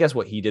Urban. Well, I guess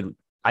what he did,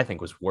 I think,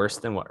 was worse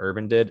than what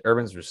Urban did.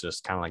 Urban's was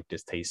just kind of like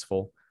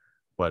distasteful.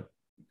 What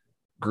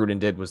Gruden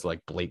did was like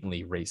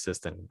blatantly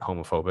racist and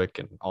homophobic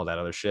and all that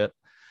other shit.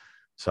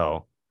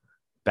 So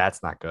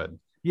that's not good.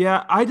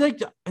 Yeah, I think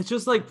it's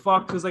just like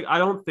fuck because like I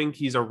don't think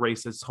he's a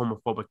racist,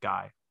 homophobic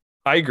guy.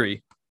 I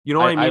agree. You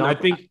know what I mean?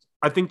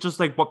 I think just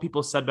like what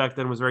people said back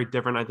then was very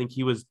different. I think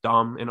he was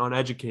dumb and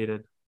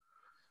uneducated.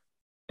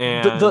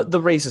 And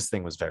the racist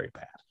thing was very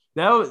bad.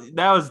 That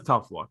was a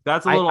tough look.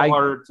 That's a little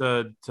harder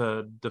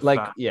to defend.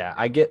 Like, yeah,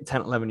 I get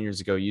 10, 11 years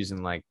ago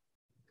using like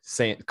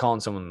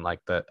calling someone like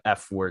the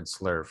F word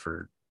slur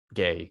for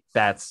gay.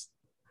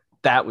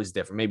 That was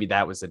different. Maybe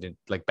that was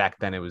like back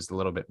then it was a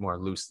little bit more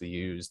loosely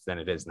used than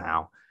it is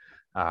now.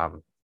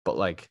 But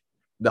like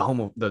the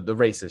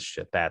racist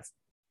shit, that's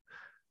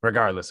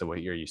regardless of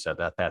what year you said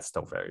that's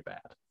still very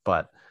bad.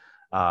 But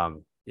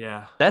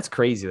yeah, that's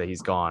crazy that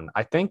he's gone.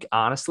 I think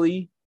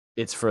honestly,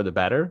 it's for the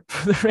better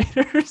for the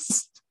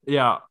Raiders.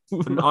 Yeah,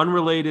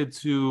 unrelated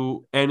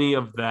to any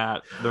of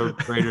that, the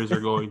Raiders are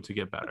going to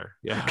get better.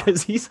 Yeah,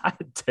 because he's a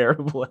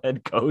terrible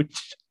head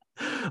coach.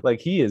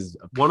 Like he is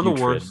one of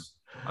the worst.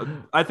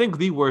 I think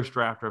the worst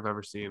drafter I've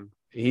ever seen.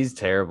 He's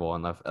terrible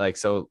enough. Like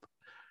so,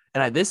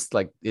 and this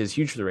like is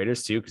huge for the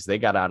Raiders too because they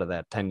got out of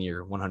that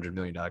 10-year, $100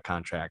 million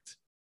contract,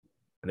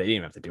 and they didn't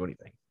even have to do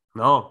anything.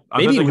 No,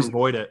 maybe they can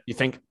avoid it. You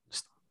think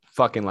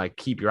fucking like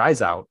keep your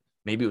eyes out.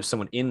 Maybe it was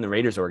someone in the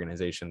Raiders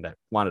organization that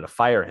wanted to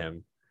fire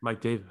him. Mike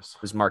Davis.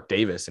 It was Mark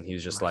Davis, and he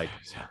was just like,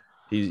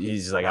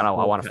 he's like, I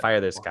want to fire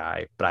this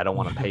guy, but I don't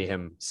want to pay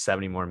him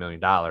 $70 more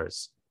million.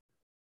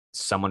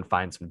 Someone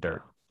find some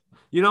dirt.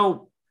 You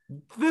know,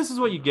 this is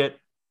what you get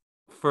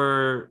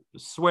for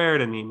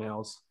swearing in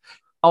emails.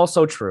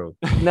 Also true.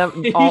 Never,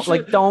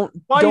 like don't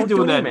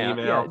do that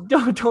email.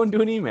 Yeah, don't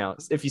do an email.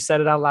 If you said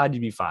it out loud,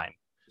 you'd be fine.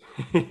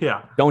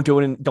 Yeah. Don't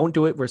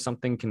do it where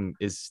something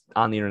is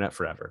on the internet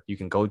forever. You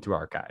can go through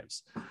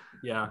archives.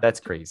 Yeah. That's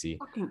crazy.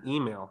 Fucking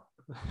email.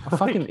 A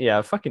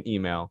fucking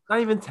email.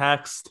 Not even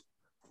text.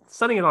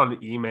 Sending it on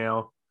an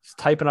email. Just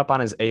typing up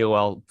on his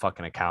AOL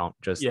fucking account.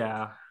 Just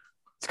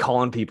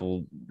calling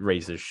people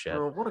racist shit.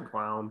 Oh, what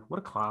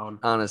a clown.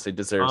 Honestly,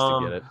 deserves to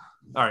get it.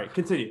 All right,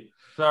 continue.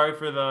 Sorry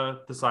for the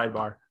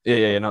sidebar.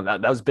 Yeah. No,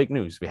 that was big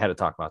news. We had to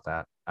talk about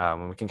that.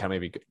 We can kind of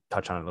maybe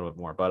touch on it a little bit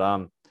more.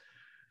 But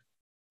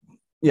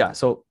yeah,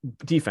 so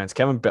defense.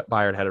 Kevin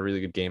Byard had a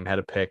really good game, had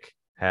a pick,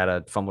 had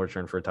a fumble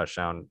return for a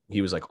touchdown.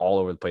 He was like all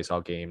over the place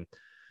all game.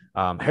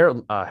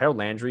 Harold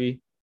Landry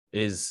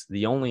is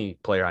the only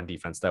player on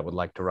defense that would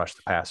like to rush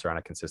the passer on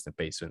a consistent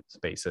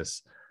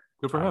basis.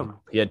 Good for him.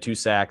 He had 2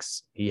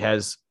 sacks.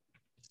 He's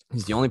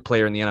the only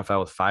player in the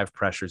NFL with 5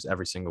 pressures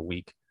every single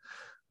week.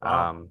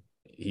 Wow.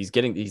 He's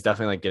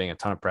definitely like getting a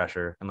ton of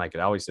pressure, and like he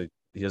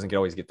doesn't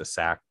always get the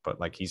sack, but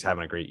like he's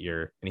having a great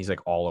year, and he's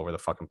like all over the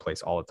fucking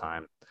place all the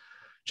time.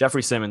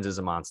 Jeffrey Simmons is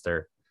a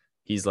monster.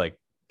 He's like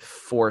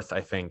 4th,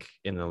 I think,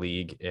 in the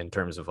league in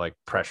terms of like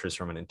pressures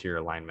from an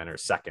interior lineman, or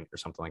 2nd or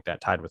something like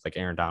that, tied with like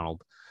Aaron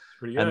Donald.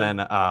 Pretty good. And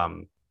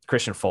then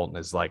Christian Fulton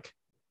is like,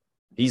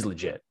 he's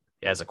legit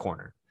as a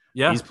corner.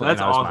 Yeah, he's playing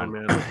that's awesome,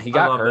 man. He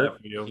got hurt.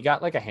 He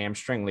got like a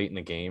hamstring late in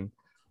the game,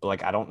 but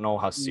like I don't know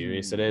how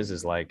serious it is.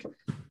 Is like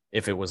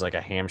if it was like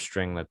a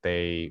hamstring that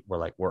they were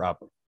like we're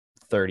up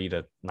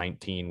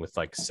 30-19 with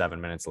like 7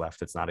 minutes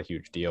left, it's not a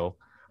huge deal,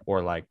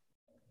 or like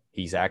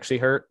he's actually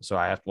hurt. So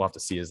we'll have to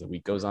see as the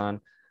week goes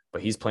on.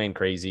 But he's playing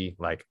crazy.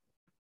 Like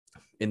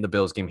in the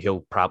Bills game,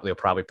 he'll probably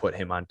put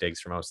him on Diggs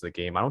for most of the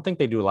game. I don't think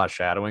they do a lot of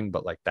shadowing,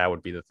 but like that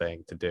would be the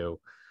thing to do.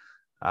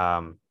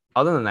 Other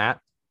than that,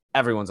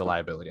 everyone's a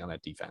liability on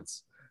that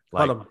defense.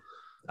 Like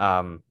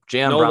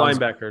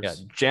linebackers. Yeah,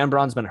 Jan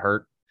Braun's been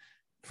hurt.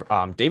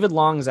 David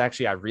Long is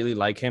actually, I really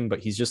like him, but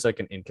he's just like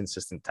an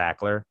inconsistent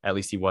tackler. At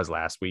least he was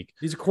last week.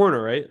 He's a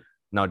corner, right?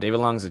 No, David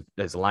Long is a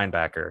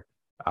linebacker.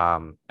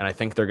 And I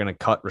think they're going to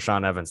cut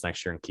Rashaan Evans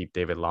next year and keep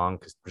David Long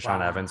because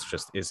Rashaan Evans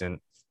just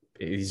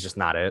he's just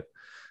not it.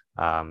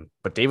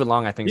 But David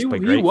Long, I think, he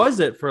was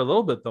it for a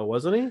little bit though,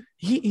 wasn't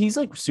he? He's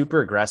like super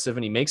aggressive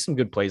and he makes some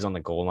good plays on the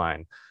goal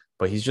line,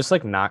 but he's just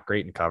like not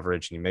great in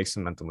coverage and he makes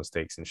some mental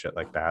mistakes and shit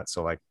like that.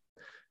 So like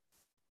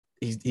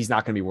he's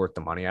not going to be worth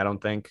the money. I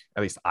don't think,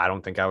 at least I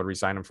don't think I would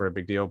resign him for a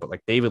big deal, but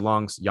like David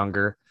Long's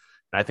younger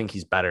and I think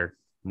he's better,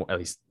 at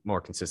least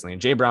more consistently.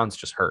 And Jay Brown's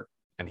just hurt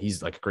and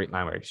he's like a great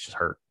linebacker. He's just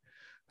hurt.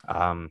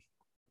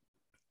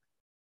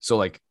 So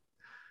like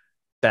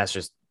that's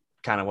just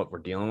kind of what we're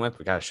dealing with.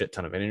 We got a shit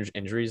ton of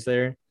injuries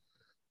there.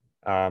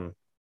 I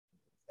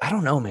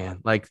don't know, man.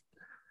 Like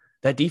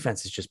that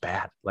defense is just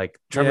bad. Like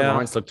Trevor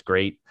Lawrence looked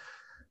great.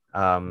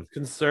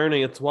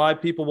 Concerning. It's why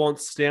people won't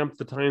stamp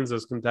the Titans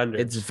as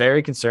contenders. It's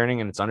very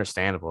concerning and it's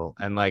understandable.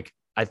 And like,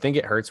 I think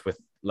it hurts with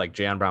like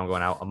Jayon Brown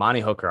going out.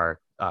 Amani Hooker,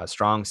 our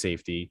strong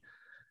safety,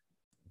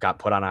 got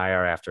put on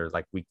IR after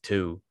like week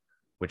 2,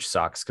 which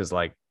sucks because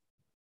like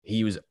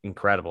he was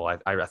incredible.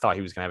 I thought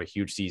he was gonna have a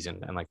huge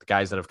season, and like the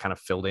guys that have kind of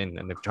filled in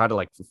and they've tried to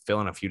like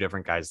fill in a few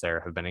different guys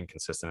there have been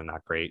inconsistent and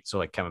not great. So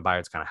like Kevin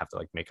Byard's kind of have to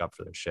like make up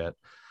for their shit.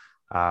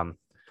 And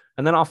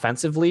then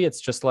offensively, it's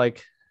just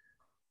like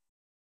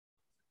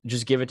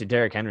just give it to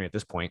Derrick Henry at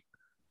this point.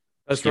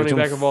 Best running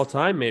back of all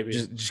time, maybe.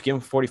 Just give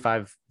him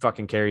 45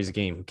 fucking carries a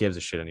game. Who gives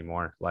a shit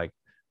anymore? Like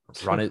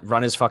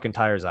run his fucking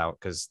tires out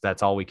because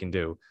that's all we can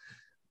do.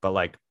 But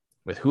like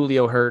with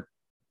Julio hurt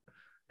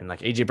and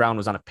like AJ Brown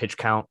was on a pitch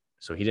count,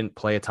 so he didn't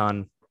play a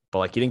ton. But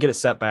like he didn't get a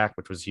setback,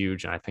 which was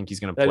huge, and I think he's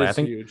going to play.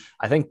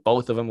 I think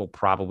both of them will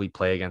probably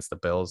play against the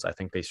Bills. I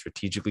think they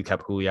strategically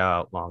kept Julio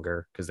out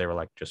longer because they were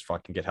like, just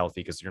fucking get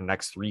healthy because your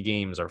next 3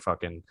 games are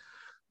fucking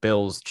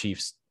Bills,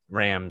 Chiefs,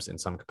 Rams in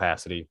some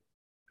capacity.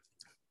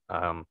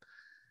 And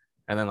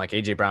then like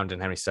AJ Brown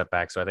didn't have any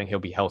setbacks, so I think he'll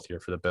be healthier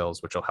for the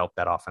Bills, which will help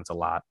that offense a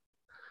lot.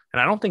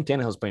 And I don't think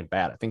Tannehill's playing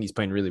bad. I think he's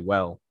playing really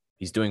well.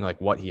 He's doing like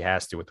what he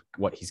has to with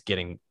what he's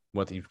getting,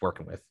 what he's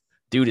working with.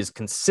 Dude is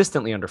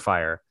consistently under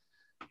fire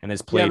and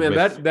has played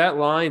with that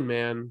line,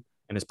 man,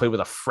 and has played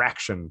with a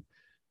fraction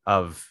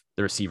of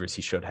the receivers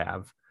he should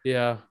have.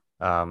 Yeah.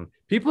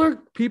 People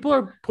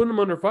are putting him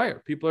under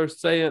fire. People are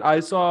saying,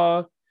 I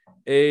saw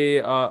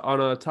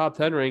on a top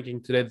 10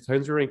 ranking today, the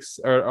Titans ranks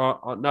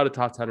or not a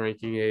top 10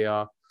 ranking,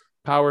 a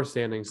power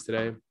standings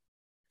today.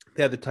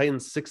 They had the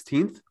Titans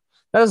 16th.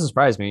 That doesn't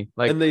surprise me.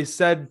 Like, and they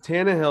said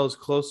Tannehill is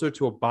closer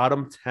to a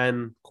bottom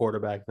 10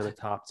 quarterback than a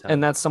top 10.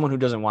 And that's someone who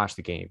doesn't watch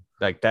the game.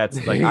 Like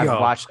that's like I've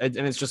watched, and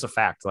it's just a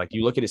fact. Like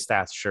you look at his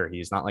stats, sure,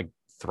 he's not like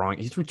throwing.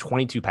 He threw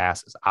 22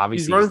 passes.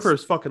 Obviously, he's running for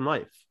his fucking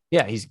life.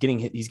 Yeah, he's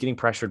getting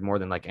pressured more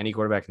than like any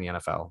quarterback in the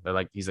NFL. They're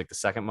like he's like the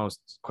second most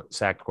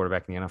sacked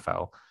quarterback in the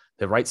NFL.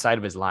 The right side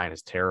of his line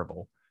is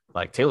terrible.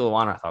 Like Taylor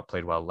Lewan, I thought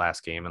played well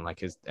last game, and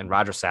like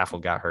Roger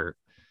Saffold got hurt.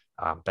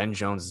 Ben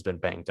Jones has been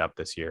banged up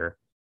this year,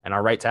 and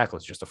our right tackle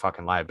is just a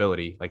fucking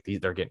liability. Like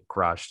they're getting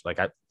crushed.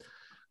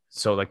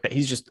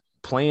 He's just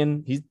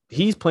playing.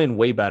 He's playing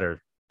way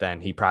better than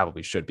he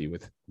probably should be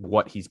with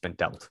what he's been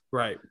dealt.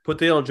 Right. Put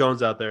Daniel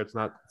Jones out there. It's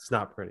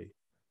not pretty.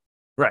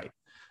 Right.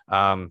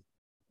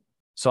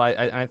 So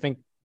I think,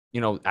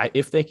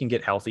 if they can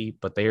get healthy,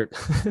 but they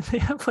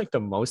have like the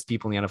most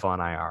people in the NFL on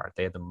IR.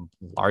 They had the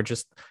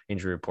largest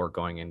injury report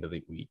going into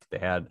the week. They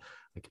had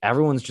like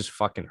everyone's just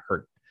fucking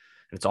hurt.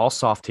 And it's all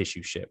soft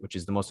tissue shit, which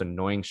is the most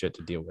annoying shit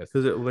to deal with.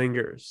 Because it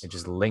lingers. It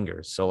just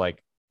lingers. So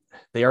like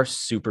they are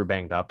super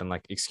banged up and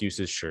like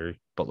excuses, sure.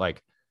 But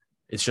like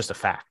it's just a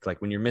fact.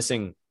 Like when you're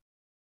missing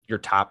your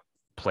top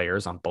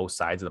players on both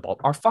sides of the ball,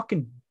 our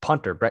fucking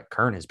punter, Brett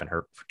Kern, has been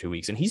hurt for 2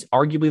 weeks and he's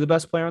arguably the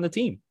best player on the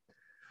team.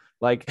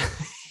 Like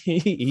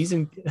he's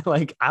in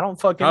like, I don't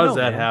fucking know. How does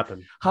that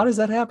happen? How does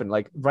that happen?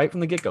 Like right from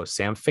the get-go,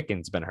 Sam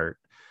Ficken's been hurt.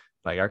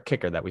 Like our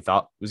kicker that we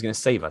thought was going to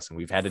save us. And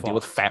we've had to deal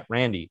with Fat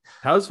Randy.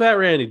 How's Fat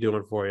Randy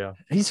doing for you?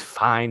 He's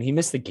fine. He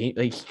missed the game.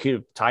 Like he could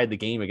have tied the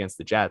game against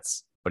the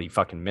Jets, but he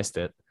fucking missed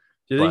it.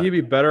 Do you think he'd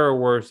be better or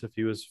worse if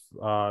he was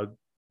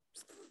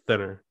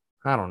thinner?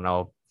 I don't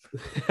know.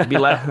 It'd be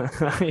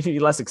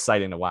less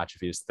exciting to watch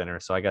if he was thinner.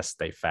 So I guess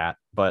stay fat,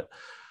 but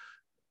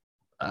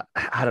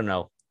I don't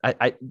know.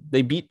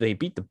 They beat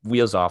the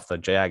wheels off the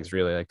Jags.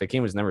 Really, like the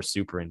game was never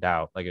super in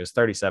doubt. Like it was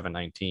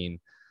 37-19,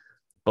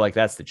 but like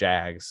that's the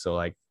Jags. So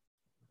like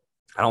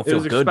I don't feel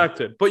good. It was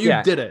expected, but you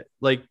did it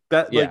like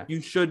that. Like you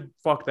should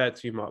fuck that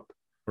team up,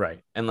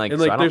 right? And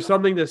there's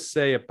something to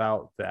say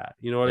about that.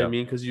 You know what I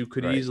mean? Because you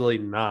could easily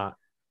not,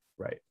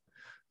 right?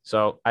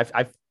 So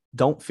I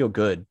don't feel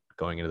good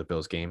going into the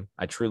Bills game.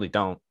 I truly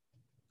don't.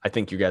 I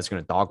think you guys are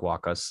going to dog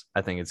walk us.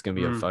 I think it's going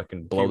to be a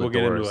fucking blow the doors.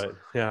 Get into it.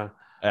 Yeah.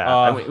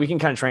 Yeah, we can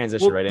kind of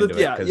transition into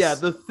it. Yeah.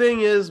 The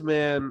thing is,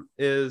 man,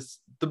 is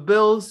the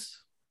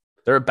Bills.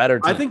 They're a better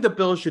team. I think the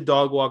Bills should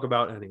dog walk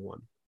about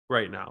anyone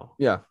right now.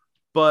 Yeah.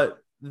 But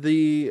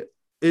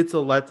it's a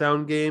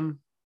letdown game.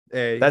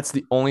 A. That's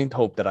the only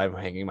hope that I'm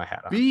hanging my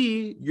hat on.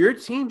 B, your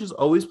team just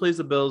always plays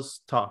the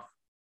Bills tough.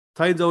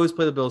 Titans always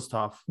play the Bills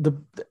tough. The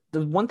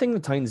one thing the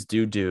Titans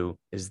do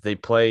is they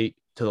play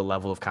to the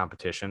level of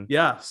competition.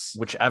 Yes.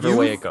 Whichever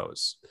way it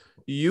goes.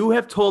 You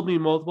have told me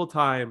multiple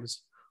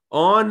times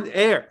on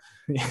air.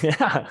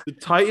 Yeah. The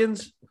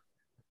Titans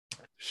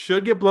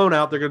should get blown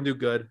out. They're going to do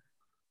good.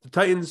 The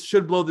Titans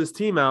should blow this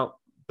team out.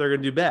 They're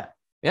going to do bad.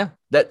 Yeah.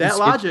 That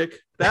logic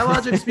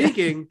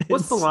speaking,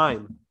 what's the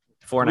line?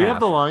 4.5. We have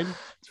the line.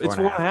 It's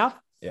 4.5?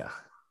 Yeah.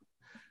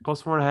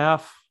 Plus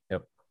 4.5.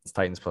 Yep. It's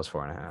Titans plus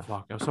 4.5.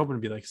 Fuck. I was hoping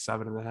to be like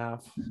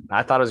 7.5.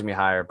 I thought it was going to be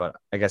higher, but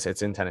I guess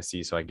it's in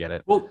Tennessee, so I get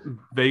it. Well,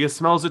 Vegas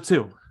smells it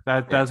too.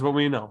 That's what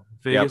we know.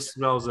 Vegas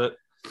smells it.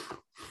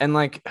 And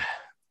like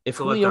if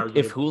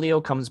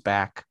Julio comes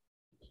back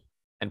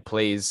and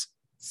plays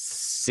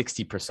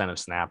 60% of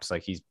snaps,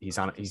 like he's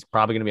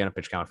probably going to be on a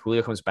pitch count. If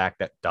Julio comes back,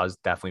 that does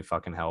definitely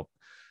fucking help.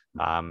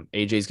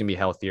 AJ's going to be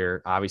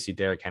healthier. Obviously,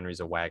 Derrick Henry's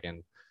a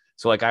wagon.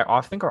 So like I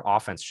think our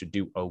offense should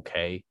do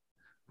okay.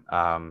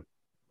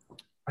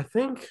 I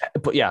think,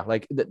 but yeah,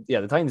 like the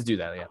Titans do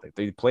that. Yeah,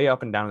 they play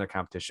up and down in their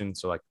competition.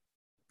 So like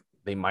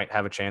they might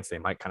have a chance. They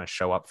might kind of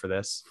show up for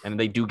this, and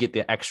they do get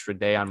the extra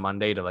day on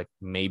Monday to like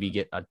maybe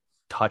get a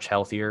touch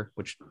healthier,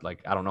 which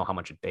like I don't know how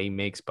much a day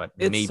makes, but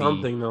it's maybe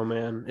something though,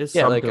 man. It's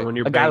like something when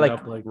you're a guy banged like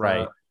up like right,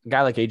 that. a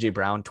guy like AJ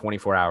Brown,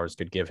 24 hours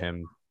could give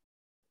him,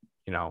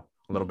 a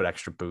little bit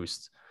extra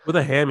boost with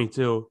a hammy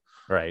too.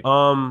 Right.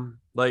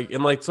 Like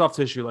in like soft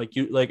tissue, like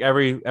you like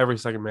every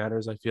second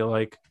matters. I feel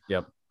like.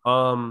 Yep.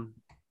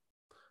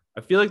 I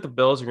feel like the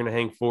Bills are going to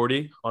hang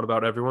 40 on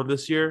about everyone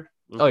this year.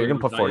 Oh, you're going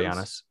to put 40 on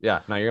us.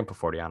 Yeah, no, you're going to put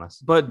 40 on us.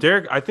 But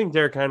I think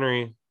Derrick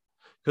Henry,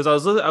 because I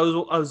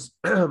was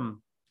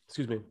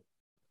excuse me,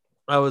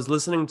 I was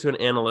listening to an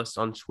analyst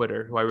on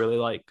Twitter who I really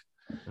like,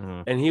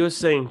 and he was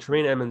saying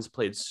Tremaine Edmunds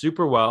played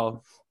super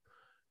well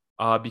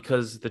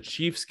because the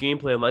Chiefs' game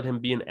plan let him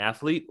be an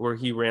athlete where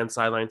he ran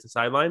sideline to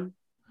sideline,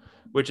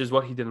 which is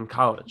what he did in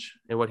college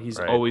and what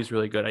he's always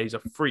really good at. He's a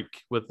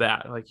freak with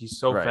that. Like he's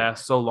so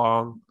fast, so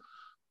long.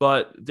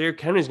 But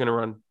Derrick Henry's going to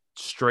run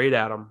straight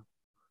at him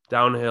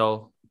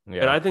downhill.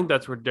 Yeah. And I think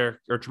that's where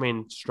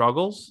Tremaine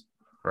struggles.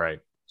 Right.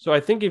 So I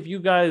think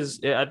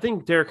I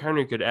think Derrick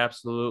Henry could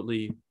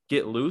absolutely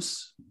get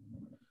loose.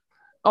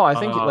 Oh, I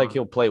think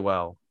he'll play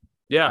well.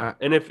 Yeah.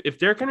 And if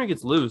Derrick Henry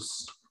gets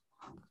loose,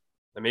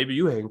 then maybe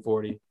you hang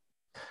 40.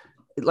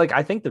 Like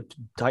I think the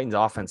Titans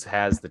offense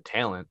has the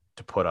talent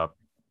to put up,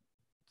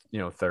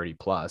 30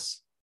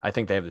 plus. I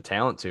think they have the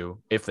talent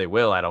to. If they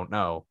will, I don't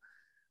know.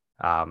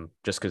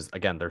 Just because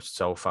again they're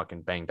so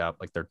fucking banged up,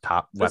 like their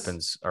top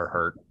weapons are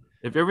hurt.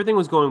 If everything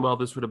was going well,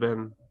 this would have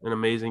been an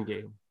amazing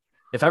game.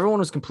 If everyone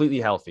was completely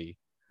healthy,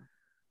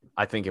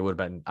 I think it would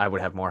have been. I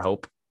would have more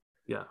hope.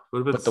 Yeah,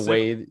 but the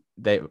way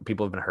that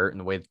people have been hurt and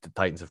the way that the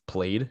Titans have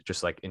played,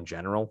 just like in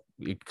general,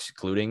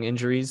 excluding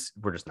injuries,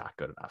 we're just not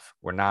good enough.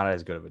 We're not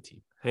as good of a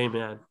team. Hey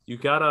man, you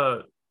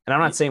gotta. And I'm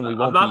not saying we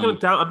won't. I'm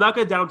not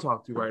gonna down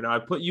talk you right now. I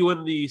put you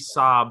in the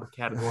SSOBE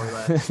category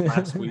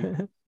last week.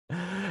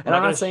 And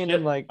I'm not saying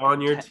that like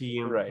on your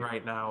team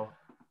right now.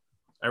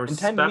 In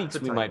 10 weeks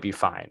we might be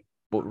fine,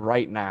 but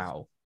right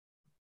now,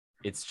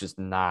 it's just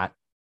not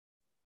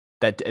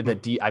that.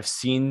 I've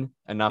seen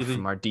enough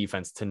from our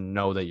defense to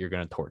know that you're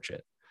going to torch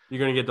it. You're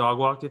going to get dog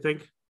walked, you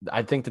think?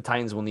 I think the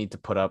Titans will need to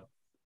put up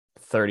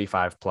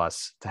 35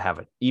 plus to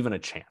have even a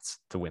chance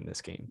to win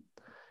this game.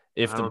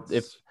 If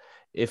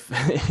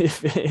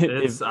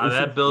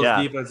that Bills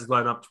defense is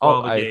lining up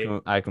 12 a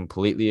game. I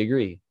completely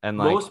agree. And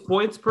most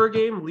points per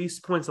game,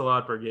 least points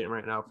allowed per game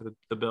right now for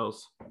the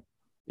Bills.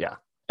 Yeah.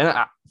 And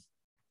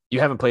you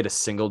haven't played a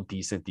single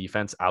decent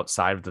defense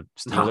outside of the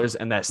Steelers,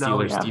 and that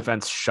Steelers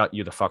defense shut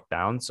you the fuck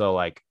down.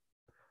 So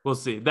we'll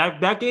see.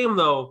 That game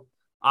though,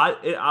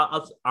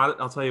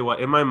 I'll tell you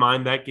what, in my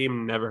mind, that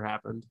game never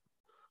happened.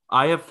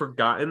 I have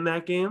forgotten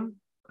that game.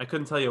 I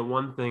couldn't tell you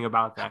one thing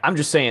about that. I'm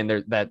just saying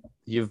that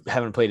you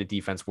haven't played a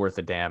defense worth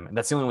a damn. And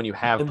that's the only one you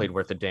have played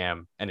worth a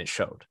damn, and it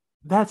showed.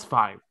 That's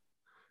fine.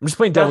 I'm just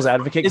playing devil's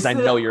advocate because I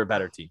know you're a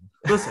better team.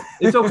 Listen,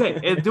 it's okay.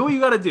 And do what you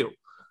got to do.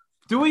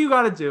 Do what you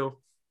got to do.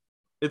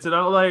 It's an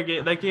outlier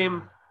game. That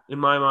game, in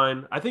my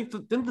mind, I think,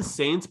 didn't the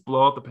Saints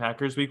blow out the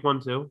Packers week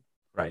 1 too?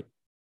 Right.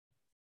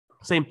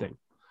 Same thing.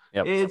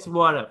 Yep. It's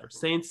whatever.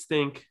 Saints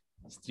stink.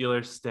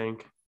 Steelers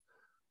stink.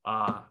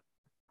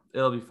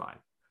 It'll be fine.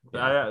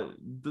 Yeah.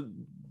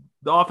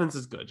 The offense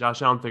is good.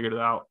 Josh Allen figured it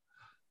out.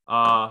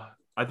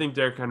 I think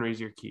Derrick Henry is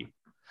your key.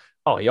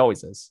 Oh, he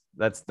always is.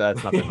 That's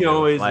nothing. He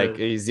always like is.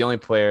 He's the only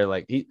player.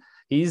 Like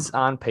he's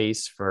on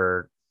pace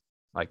for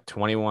like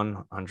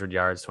 2,100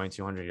 yards,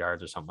 2,200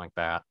 yards, or something like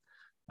that.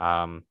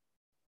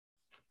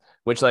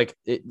 Which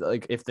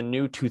if the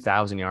new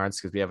 2,000 yards,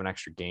 because we have an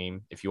extra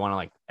game, if you want to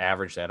like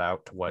average that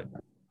out to what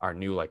our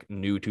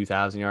new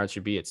 2,000 yards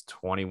should be, it's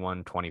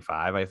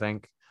 2,125, I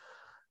think.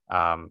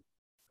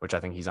 Which I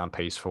think he's on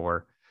pace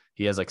for.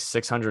 He has like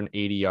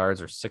 680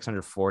 yards or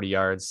 640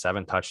 yards,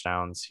 7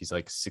 touchdowns. He's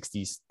like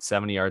 60,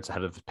 70 yards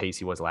ahead of the pace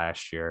he was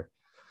last year.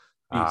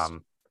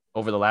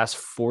 Over the last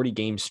 40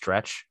 game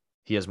stretch,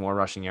 he has more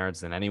rushing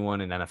yards than anyone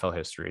in NFL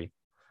history.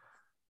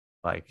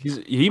 Like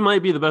he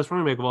might be the best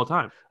running back of all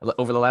time.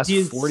 Over the last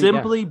 40,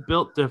 simply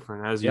built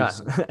different, as you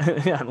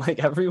said. Yeah,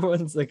 like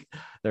everyone's like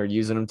they're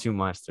using him too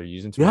much. They're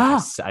using too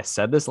much. I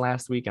said this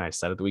last week and I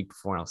said it the week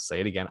before, and I'll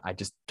say it again. I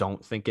just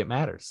don't think it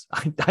matters.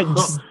 I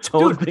just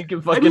don't think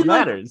it fucking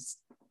matters.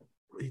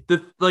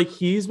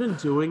 He's been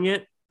doing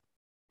it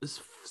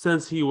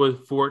since he was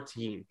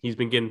 14. He's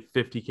been getting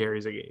 50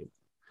 carries a game.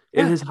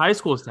 In his high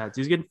school stats,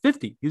 he's getting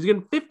 50. He's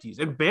getting 50s.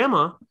 And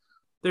Bama,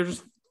 they're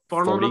just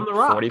 40, on the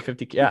rock. 40,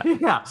 50.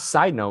 Yeah.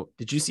 Side note,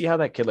 did you see how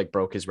that kid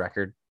broke his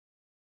record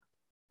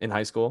in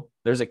high school?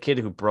 There's a kid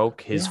who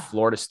broke his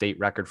Florida State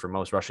record for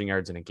most rushing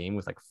yards in a game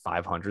with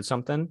 500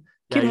 something.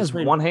 Kid has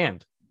one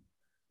hand.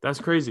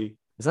 That's crazy.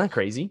 Isn't that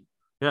crazy?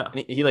 Yeah.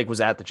 And he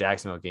was at the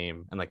Jacksonville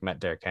game and met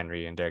Derrick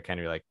Henry, and Derrick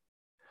Henry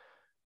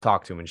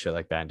talked to him and shit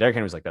like that. And Derrick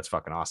Henry was like, "That's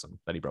fucking awesome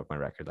that he broke my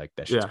record.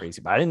 That shit's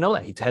crazy." But I didn't know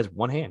that he has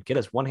one hand. Kid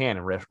has one hand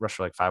and rushed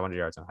for 500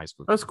 yards in high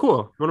school. That's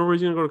cool. Wonder where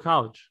he's gonna go to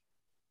college.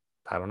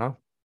 I don't know.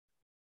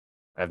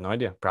 I have no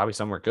idea. Probably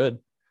somewhere good.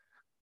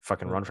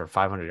 Fucking run for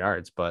 500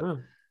 yards, but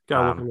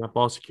gotta work on that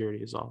ball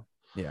security is all.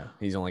 Yeah,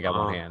 he's only got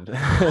one hand.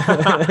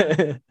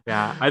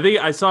 Yeah, I think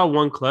I saw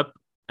one clip.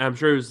 I'm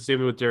sure it was the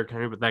same with Derrick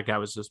Henry, but that guy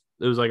was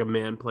it was like a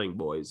man playing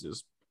boys. He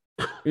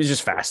was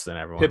just faster than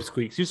everyone. Hip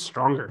squeaks. He's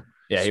stronger.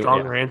 Yeah,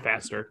 stronger and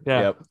faster.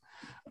 Yeah. Yep.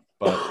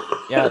 But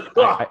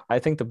yeah, I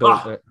think the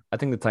Bills. I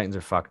think the Titans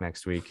are fucked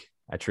next week.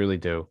 I truly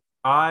do.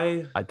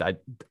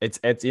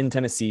 It's in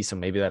Tennessee, so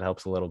maybe that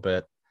helps a little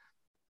bit.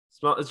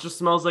 It just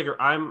smells like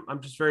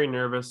I'm just very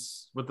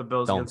nervous with the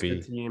Bills against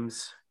good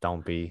teams.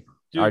 Don't be.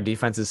 Dude, our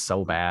defense is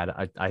so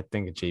bad. I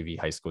think a JV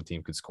high school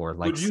team could score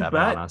like 7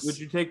 on us. Would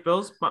you take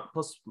Bills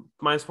plus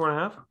minus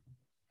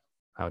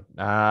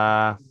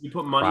 4.5? You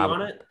put money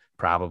on it?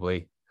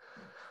 Probably.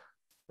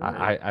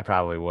 I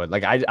probably would.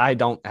 Like I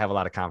don't have a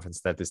lot of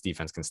confidence that this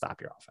defense can stop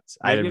your offense.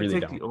 I really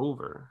don't. The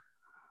over.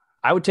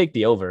 I would take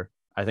the over.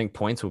 I think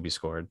points will be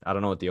scored. I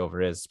don't know what the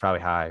over is. It's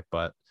probably high,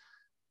 but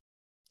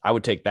I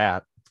would take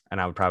that,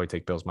 and I would probably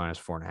take Bills minus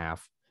 4.5.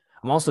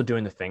 I'm also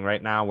doing the thing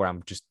right now where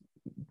I'm just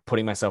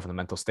putting myself in the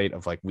mental state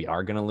of like we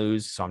are gonna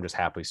lose, so I'm just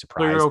happily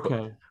surprised. You're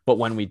okay. But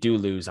when we do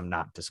lose, I'm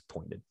not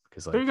disappointed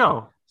because there you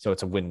go. So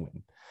it's a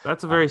win-win.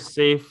 That's a very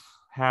safe,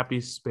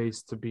 happy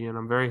space to be in.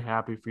 I'm very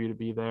happy for you to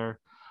be there.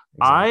 Exactly.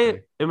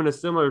 I am in a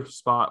similar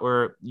spot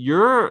where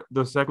you're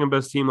the second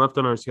best team left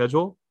on our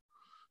schedule.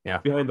 Yeah,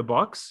 behind the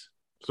Bucks.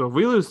 So if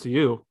we lose to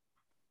you,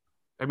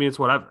 I mean it's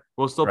whatever.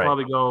 We'll still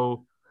probably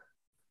go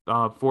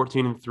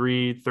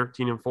 14-3,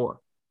 13-4.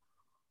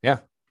 Yeah.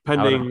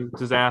 Pending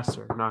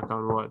disaster, knock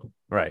on wood.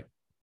 Right.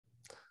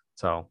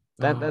 So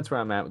that's where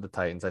I'm at with the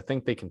Titans. I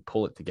think they can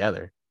pull it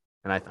together.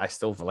 And I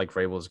still like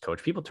Vrabel as a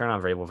coach. People turn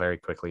on Vrabel very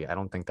quickly. I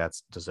don't think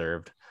that's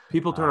deserved.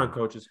 People turn on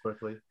coaches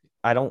quickly.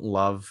 I don't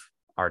love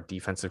our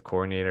defensive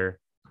coordinator.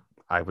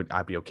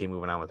 I'd be okay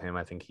moving on with him.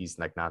 I think he's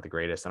like not the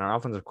greatest. And our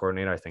offensive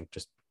coordinator, I think,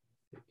 just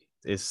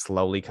is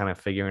slowly kind of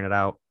figuring it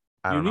out.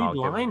 You need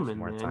linemen,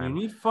 man. You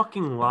need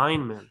fucking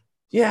linemen.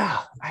 Yeah,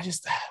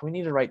 we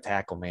need a right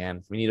tackle,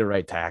 man. We need a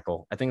right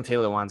tackle. I think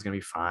Taylor Lewan's going to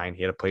be fine.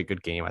 He had to play a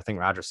good game. I think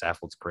Roger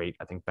Saffold's great.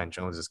 I think Ben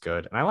Jones is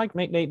good. And I like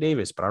Nate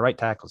Davis, but our right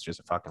tackle is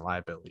just a fucking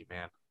liability,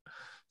 man.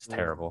 It's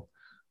terrible.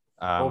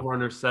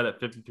 Over-under set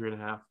at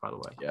 53.5, by the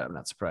way. Yeah, I'm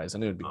not surprised. I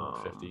knew it would be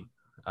 50.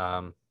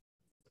 I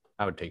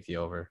would take the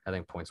over. I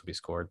think points will be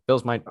scored.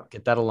 Bills might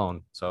get that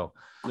alone. So,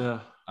 yeah.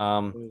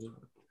 Do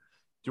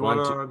you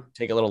want to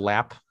take a little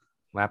lap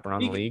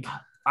around the league?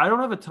 I don't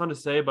have a ton to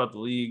say about the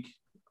league.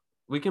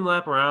 We can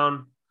lap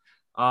around.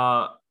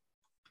 Like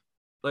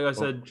I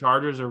said,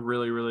 Chargers are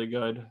really, really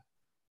good.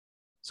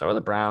 So are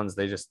the Browns.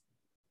 It's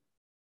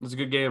a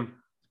good game.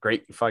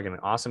 Great, fucking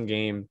awesome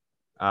game.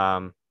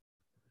 You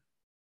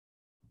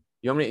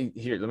want me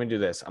here? Let me do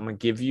this. I'm gonna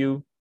give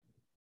you.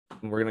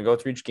 We're gonna go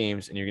through each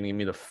games, and you're gonna give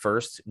me the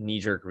first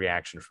knee-jerk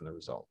reaction from the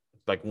result,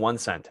 like one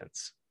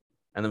sentence,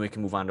 and then we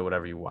can move on to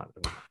whatever you want.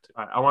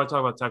 I want to talk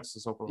about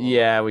Texas, Oklahoma.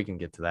 Yeah, we can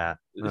get to that.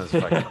 That's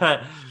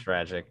fucking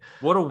tragic.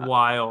 What a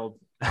wild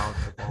college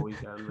football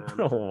weekend, man.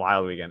 What a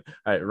wild weekend.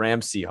 All right,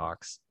 Rams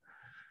Seahawks.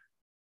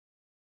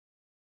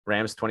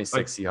 Rams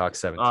 26, Seahawks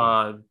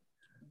 17.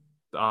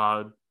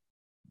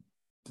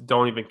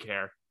 Don't even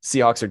care.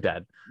 Seahawks are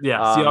dead. Yeah,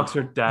 Seahawks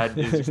are dead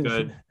is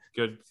good.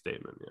 Good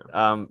statement.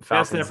 Yeah.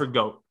 Falcons, Stanford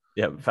GOAT.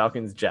 Yeah,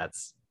 Falcons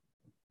Jets.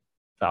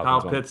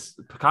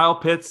 Kyle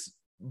Pitts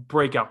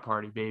breakout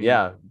party, baby.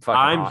 Yeah,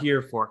 I'm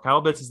here for it.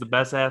 Kyle Pitts is the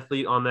best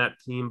athlete on that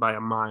team by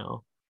a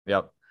mile.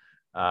 Yep.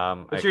 You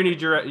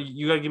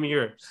gotta give me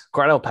yours.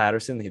 Cordell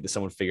Patterson.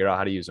 Someone figured out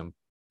how to use him.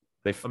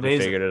 They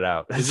figured it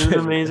out. Isn't it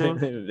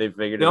amazing? They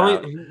figured it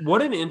out.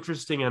 What an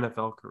interesting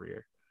NFL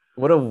career.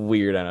 What a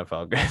weird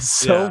NFL guy.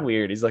 So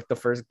weird. He's like the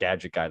first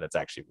gadget guy that's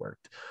actually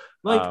worked.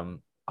 Like, I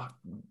don't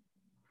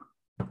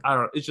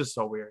know. It's just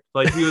so weird.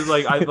 Like he was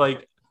like, I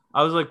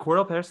was like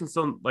Cordell Patterson.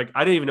 Still, like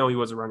I didn't even know he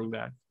was a running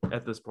back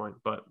at this point.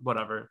 But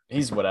whatever.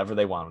 He's whatever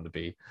they want him to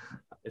be.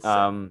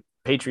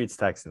 Patriots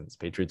Texans.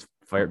 Patriots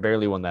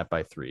barely won that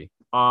by 3.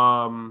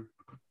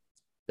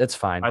 That's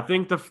fine. I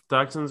think the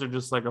Texans are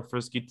just like a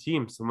frisky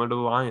team, similar to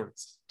the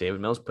Lions.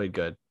 David Mills played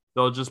good.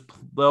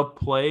 They'll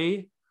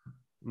play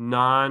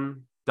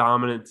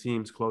non-dominant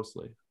teams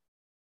closely.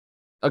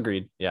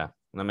 Agreed. Yeah,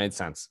 that made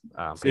sense.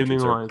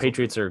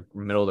 Patriots are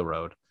middle of the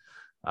road.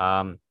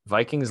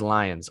 Vikings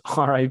Lions.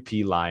 RIP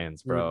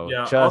Lions, bro.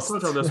 Yeah, I'll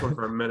touch on this one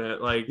for a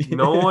minute. Like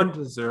no one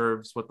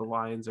deserves what the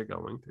Lions are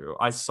going through.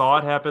 I saw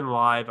it happen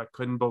live. I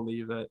couldn't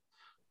believe it.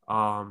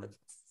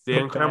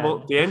 Dan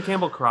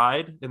Campbell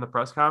cried in the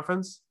press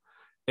conference,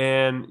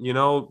 and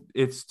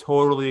it's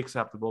totally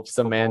acceptable. Just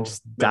a man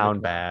just down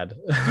bad.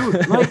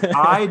 Dude, like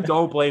I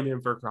don't blame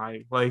him for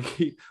crying. Like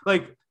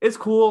it's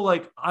cool.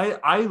 Like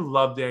I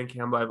love Dan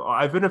Campbell.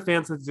 I've been a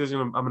fan since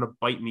I'm gonna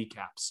bite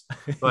kneecaps.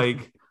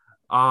 Like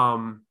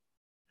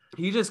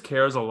he just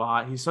cares a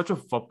lot. He's such a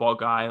football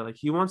guy. Like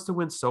he wants to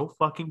win so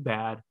fucking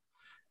bad,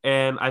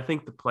 and I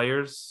think the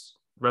players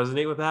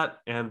resonate with that,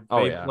 and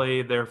they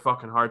play their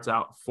fucking hearts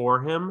out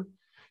for him.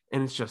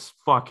 And it's just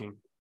fucking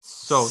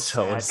so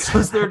sad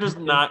because they're just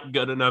not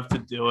good enough to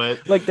do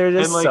it. Like they're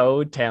just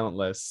so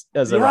talentless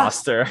as a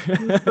roster.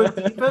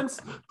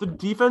 the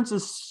defense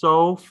is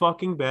so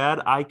fucking bad.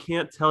 I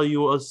can't tell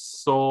you a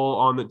soul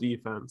on the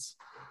defense.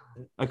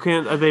 I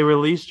can't. They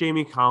released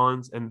Jamie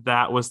Collins, and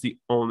that was the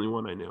only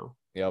one I knew.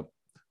 Yep.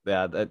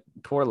 Yeah, that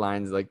poor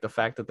lines. Like the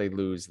fact that they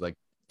lose like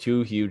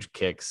 2 huge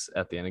kicks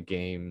at the end of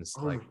games.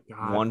 Like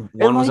one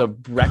was a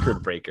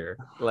record breaker.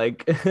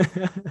 Like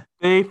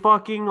they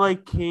fucking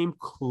like came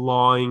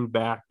clawing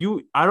back.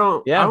 I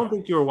don't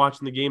think you were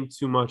watching the game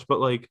too much, but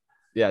like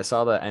yeah, I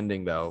saw the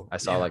ending though. I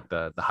saw like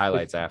the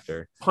highlights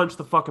after. Punched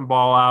the fucking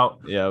ball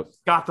out. Yep.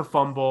 Got the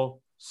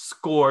fumble,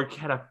 scored,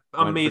 had an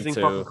amazing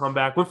fucking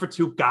comeback, went for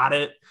 2, got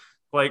it.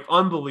 Like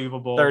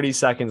unbelievable. 30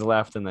 seconds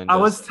left, and then I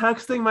was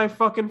texting my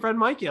fucking friend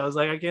Mikey. I was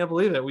like, I can't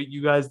believe it.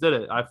 You guys did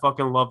it. I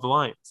fucking love the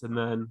Lions. And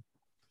then,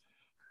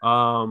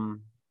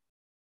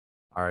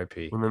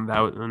 R.I.P. And then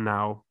and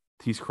now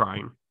he's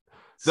crying.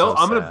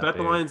 I'm gonna bet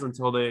the Lions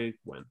until they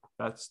win.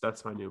 That's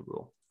my new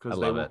rule because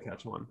they won't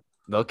catch one.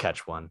 They'll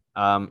catch one.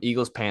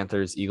 Eagles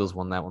Panthers. Eagles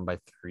won that one by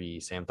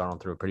 3. Sam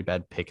Darnold threw a pretty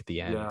bad pick at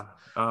the end.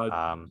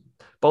 Yeah.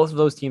 Both of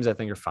those teams I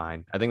think are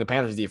fine. I think the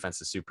Panthers defense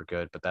is super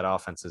good, but that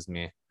offense is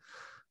meh.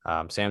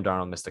 Sam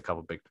Darnold missed a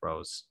couple big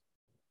throws.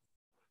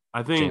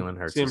 I think Jalen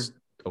Hurts is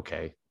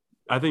okay.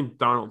 I think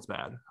Darnold's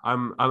bad.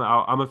 I'm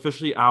out. I'm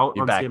officially out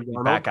on Sam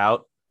Darnold. Back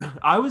out.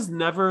 I was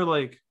never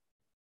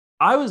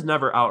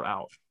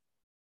out.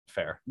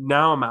 Fair.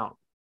 Now I'm out.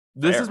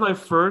 This is my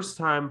first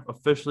time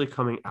officially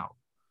coming out.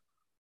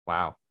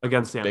 Wow.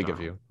 Against Sam Big Darnold.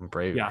 of you. I'm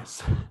brave.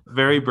 Yes.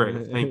 Very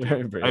brave. Thank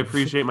you. Brave. I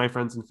appreciate my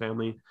friends and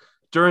family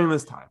during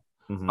this time.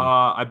 Mm-hmm.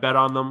 I bet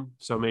on them,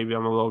 so maybe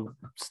I'm a little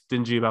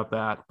stingy about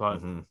that,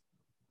 but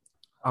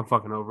I'm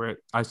fucking over it.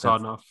 I saw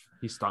enough.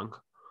 He stunk.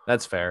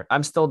 That's fair.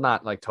 I'm still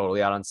not like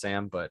totally out on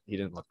Sam, but he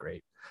didn't look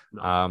great.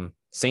 No.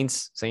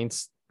 Saints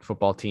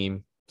football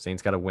team.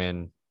 Saints got a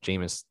win.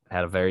 Jameis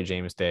had a very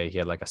Jameis day. He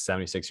had like a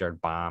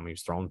 76-yard bomb. He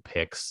was throwing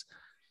picks.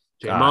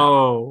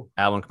 Alvin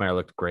Kamara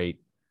looked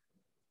great.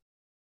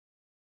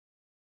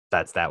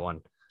 That's that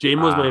one.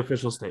 James was my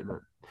official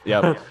statement.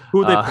 Yep.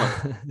 Who they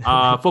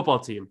play? Football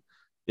team.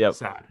 Yep.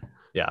 Sad.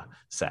 Yeah.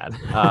 Sad.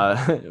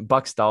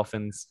 Bucks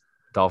Dolphins.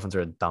 Dolphins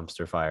are a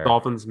dumpster fire.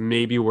 Dolphins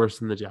may be worse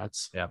than the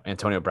Jets. Yeah.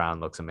 Antonio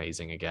Brown looks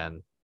amazing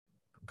again.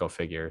 Go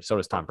figure. So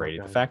does Tom Brady.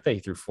 The fact that he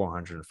threw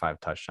 405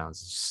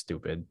 touchdowns is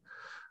stupid.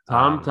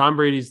 Tom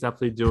Brady's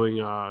definitely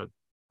doing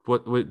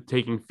what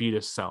taking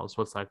fetus cells.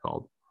 What's that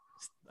called?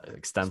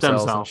 Like stem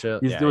cells cell. And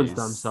shit. He's doing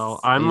stem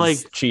cell. I'm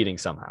like cheating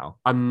somehow.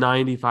 I'm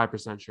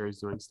 95% sure he's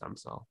doing stem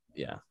cell.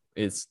 Yeah,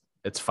 it's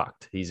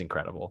fucked. He's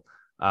incredible.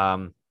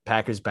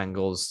 Packers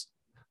Bengals.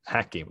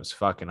 That game was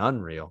fucking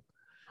unreal.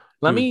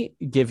 Let me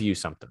give you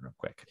something real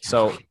quick.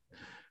 So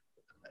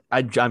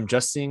I'm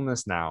just seeing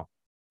this now.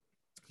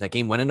 That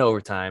game went into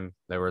overtime.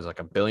 There was like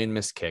a billion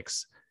missed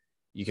kicks.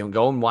 You can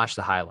go and watch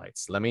the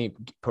highlights. Let me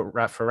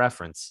put for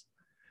reference.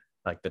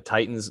 Like the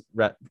Titans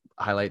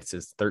highlights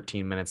is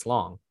 13 minutes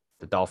long.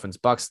 The Dolphins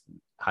Bucks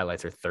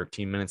highlights are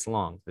 13 minutes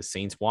long. The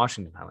Saints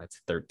Washington highlights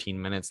 13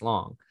 minutes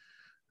long.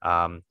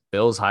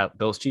 Bills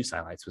Chiefs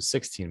highlights was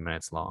 16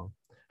 minutes long.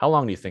 How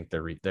long do you think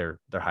their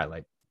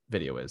highlight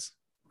video is?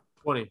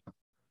 20.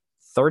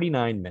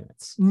 39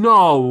 minutes.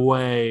 No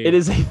way. It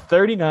is a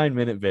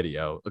 39-minute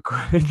video.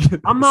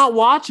 I'm not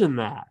watching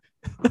that.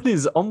 That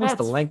is almost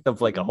the length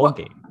of like a whole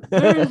game.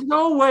 There is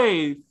no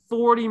way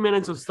 40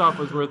 minutes of stuff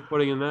was worth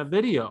putting in that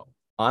video.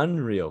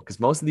 Unreal,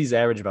 because most of these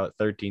average about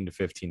 13 to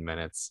 15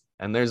 minutes.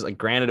 And there's like,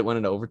 granted, it went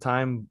into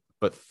overtime,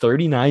 but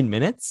 39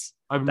 minutes?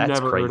 That's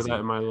never crazy. Heard of that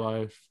in my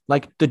life.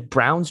 Like the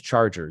Browns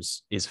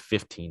Chargers is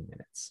 15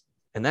 minutes.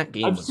 And that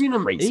game was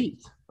crazy.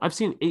 I've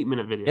seen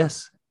 8-minute videos.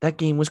 Yes, that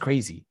game was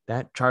crazy.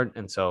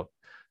 And so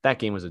that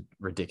game was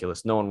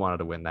ridiculous. No one wanted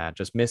to win that.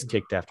 Just miss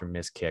kicked after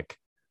miss kick.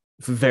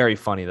 Very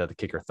funny that the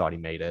kicker thought he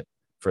made it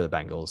for the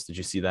Bengals. Did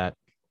you see that?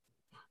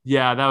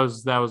 Yeah, that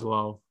was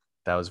low.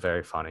 That was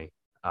very funny.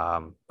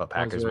 But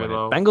Packers win it.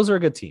 Bengals are a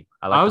good team.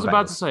 I was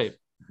about to say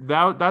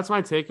that's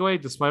my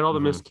takeaway. Despite all the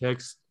missed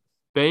kicks,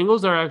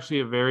 Bengals are actually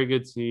a very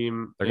good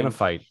team. They're gonna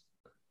fight.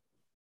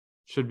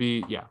 Should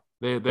be, yeah.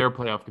 They're a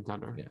playoff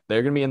contender. Yeah,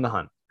 they're gonna be in the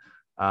hunt.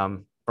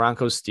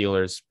 Broncos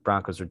Steelers.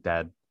 Broncos are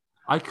dead.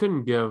 I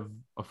couldn't give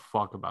a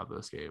fuck about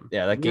this game.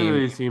 Yeah, that game. None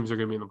of these teams are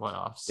gonna be in the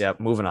playoffs. Yeah,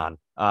 moving on.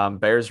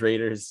 Bears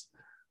Raiders.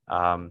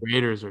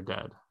 Raiders are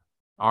dead.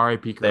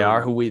 R.I.P. They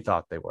are who we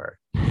thought they were.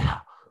 Yeah.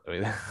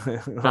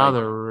 Now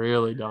they're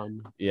really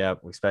done. Yeah,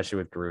 especially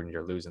with Gruden,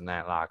 you're losing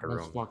that locker room.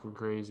 That's fucking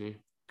crazy.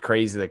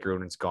 Crazy that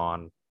Gruden's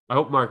gone. I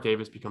hope Mark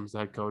Davis becomes the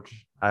head coach.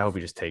 I hope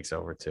he just takes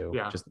over too.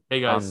 Yeah. Just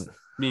hey guys,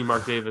 me,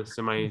 Mark Davis,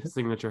 and my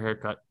signature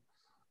haircut.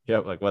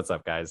 Yep. Like, what's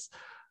up, guys?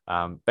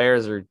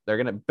 Bears are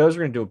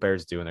gonna do what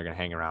Bears do, and they're gonna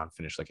hang around,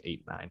 finish like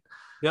 8-9.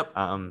 Yep.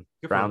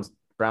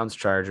 Browns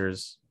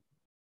Chargers.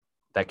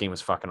 That game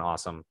was fucking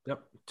awesome.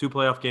 Yep. 2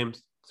 playoff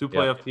games. 2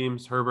 playoff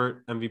teams.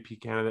 Herbert MVP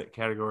candidate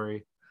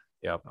category.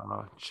 Yep.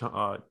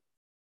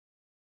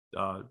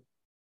 There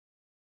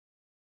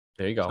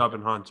you go. Chubb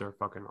and Hunt are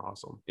fucking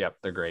awesome. Yep,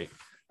 they're great.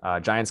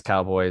 Giants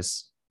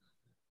Cowboys.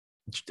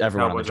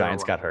 everyone on the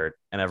Giants got hurt,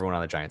 and everyone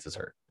on the Giants is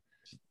hurt.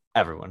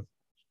 Everyone.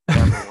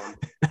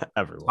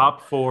 Everyone.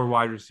 Top 4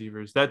 wide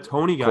receivers. That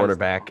Tony guy.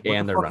 Quarterback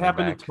and their running back.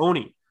 What happened to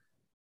Tony?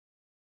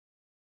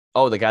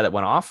 Oh, the guy that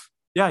went off?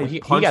 Yeah, he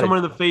punched someone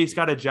in the face,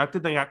 got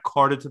ejected, then got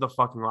carted to the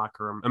fucking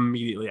locker room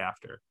immediately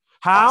after.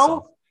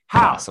 How?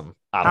 Awesome.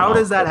 How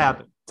does that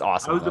happen? It's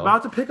awesome. I was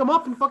about to pick him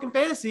up in fucking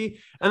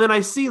fantasy, and then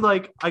I see I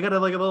got a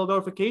little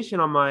notification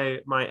on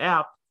my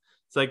app.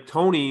 It's like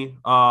Tony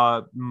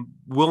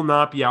will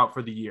not be out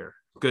for the year.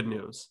 Good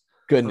news.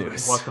 Good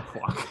news. What the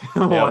fuck?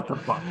 What the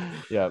fuck?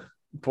 Yep.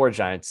 Poor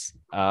Giants.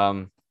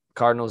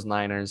 Cardinals,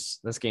 Niners.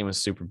 This game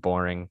was super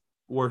boring.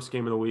 Worst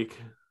game of the week.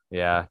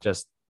 Yeah,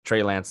 just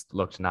Trey Lance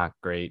looked not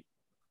great.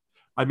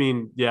 I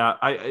mean, yeah,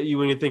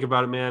 when you think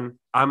about it, man,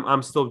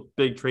 I'm still a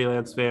big Trey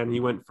Lance fan. He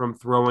went from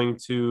throwing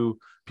to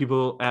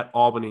people at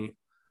Albany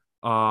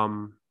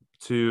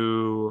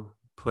to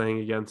playing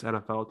against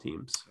NFL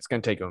teams. It's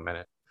going to take him a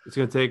minute. It's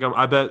going to take him.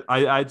 I bet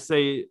I'd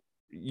say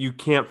you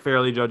can't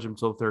fairly judge him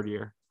till third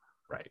year.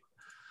 Right.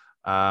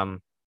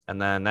 And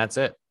then that's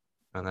it.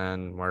 And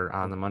then we're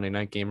on the Monday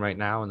night game right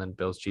now. And then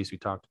Bills Chiefs we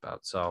talked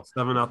about. So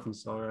 7-0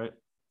 still, right?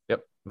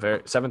 Yep.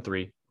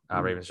 7-3.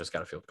 Ravens just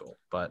got a field goal,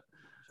 but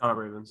shout out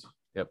Ravens.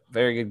 Yep.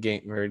 Very good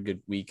game. Very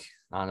good week.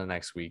 On the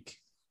next week.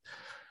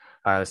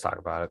 All right, let's talk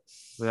about it.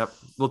 Yep.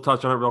 We'll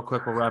touch on it real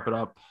quick. We'll wrap it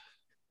up.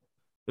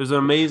 There's an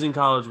amazing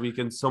college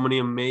weekend. So many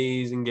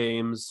amazing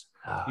games.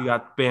 You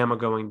got Bama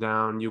going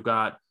down. You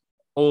got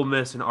Ole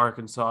Miss and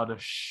Arkansas to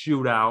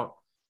shoot out.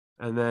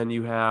 And then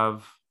you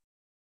have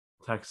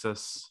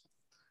Texas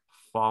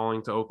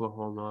falling to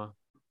Oklahoma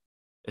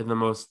in the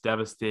most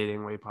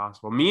devastating way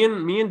possible. Me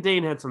and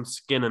Dane had some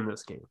skin in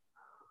this game.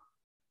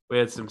 We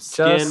had some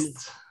skin,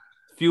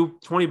 few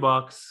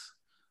 $20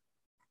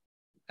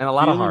 and a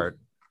lot of heart.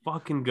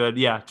 Fucking good.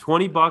 Yeah,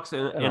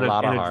 $20 and a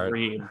lot of heart.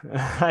 Dream.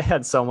 I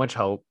had so much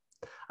hope.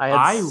 I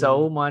had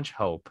so much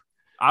hope.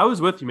 I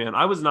was with you, man.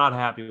 I was not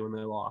happy when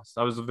they lost.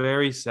 I was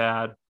very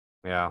sad.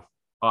 Yeah.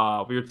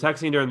 We were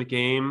texting during the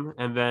game,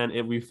 and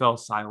then we fell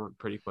silent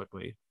pretty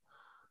quickly.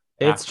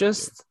 It's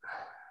just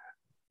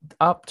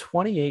up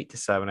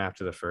 28-7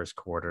 after the first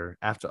quarter.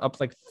 After up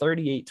like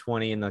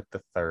 38-20 in like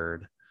the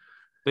third.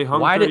 They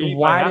hung. Why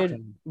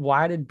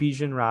did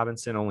Bijan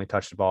Robinson only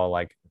touch the ball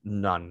like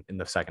none in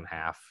the second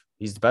half?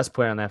 He's the best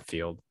player on that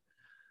field.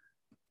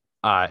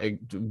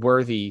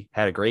 Worthy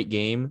had a great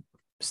game.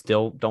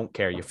 Still don't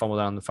care. You fumbled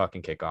on the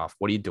fucking kickoff.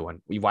 What are you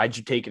doing? Why'd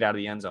you take it out of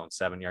the end zone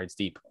 7 yards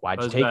deep?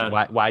 Why'd you take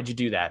it? Why'd you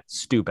do that?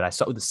 Stupid. I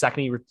saw the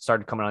second he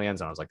started coming out of the end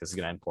zone, I was like, this is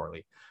going to end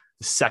poorly.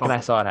 The second I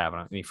saw it happen,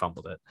 and he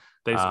fumbled it.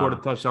 They scored a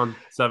touchdown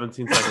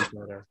 17 seconds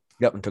later.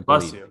 Yep, and took the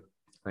lead.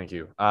 Thank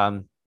you.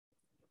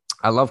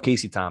 I love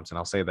Casey Thompson.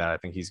 I'll say that. I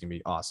think he's going to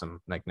be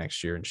awesome like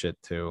next year and shit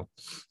too.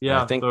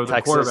 Yeah, I think the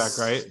Texas, quarterback,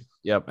 right?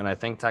 Yep, and I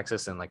think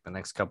Texas in like the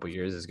next couple of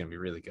years is going to be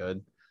really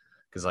good.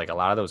 Because like a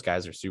lot of those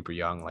guys are super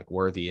young. Like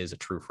Worthy is a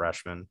true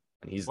freshman,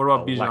 and he's what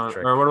about Bijan?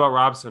 Or what about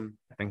Robson?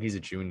 I think he's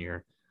a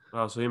junior.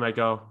 Oh, so he might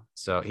go.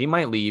 So he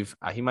might leave.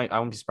 I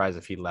wouldn't be surprised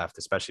if he left,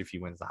 especially if he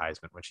wins the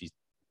Heisman, which he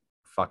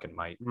fucking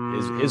might.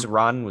 His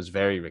run was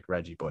very like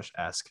Reggie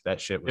Bush-esque.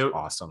 That shit was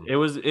awesome. It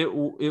was a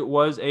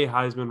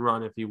Heisman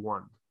run if he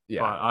won.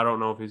 Yeah, but I don't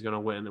know if he's gonna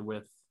win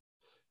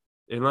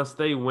unless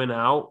they win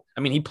out.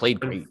 I mean, he played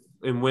great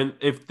and win.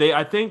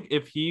 I think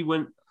if he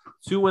went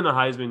to win the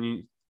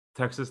Heisman.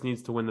 Texas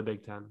needs to win the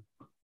Big 10,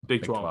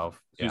 Big 12.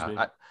 Excuse me.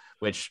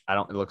 Which I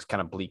don't. It looks kind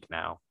of bleak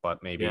now,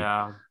 but maybe.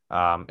 Yeah.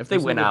 If they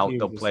win out,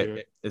 they'll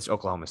play. It's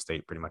Oklahoma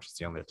State. Pretty much, it's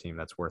the only team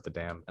that's worth a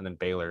damn. And then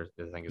Baylor,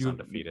 I think, is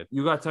undefeated.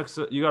 You got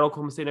Texas. You got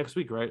Oklahoma State next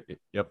week, right?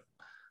 Yep.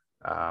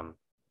 So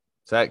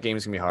that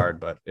game's gonna be hard,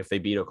 but if they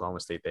beat Oklahoma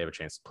State, they have a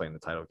chance to play in the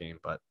title game.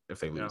 But if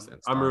they lose, then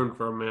I'm rooting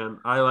for them, man.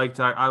 I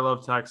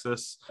love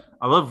Texas.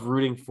 I love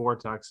rooting for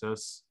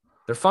Texas.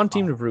 They're a fun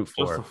team to root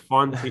for. Just a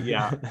fun team.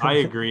 Yeah, I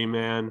agree,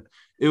 man.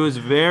 It was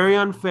very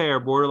unfair,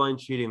 borderline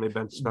cheating. They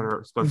benched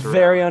Spencer.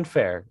 Very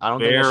unfair. I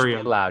don't think that should be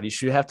allowed. You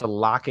should have to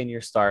lock in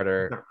your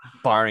starter,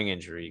 barring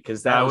injury,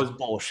 because that was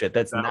bullshit.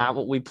 That's not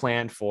what we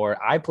planned for.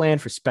 I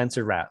planned for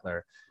Spencer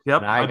Rattler.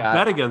 Yep, I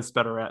bet against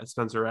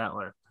Spencer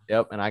Rattler.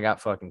 Yep, and I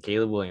got fucking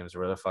Caleb Williams,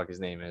 where the fuck his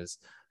name is,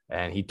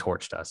 and he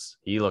torched us.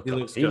 He looked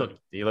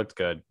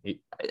good.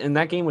 And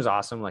that game was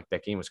awesome. Like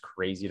that game was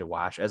crazy to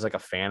watch. As like a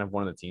fan of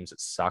one of the teams that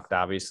sucked,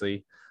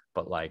 obviously,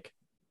 but like.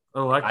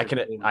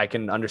 I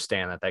can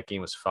understand that game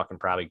was fucking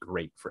probably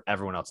great for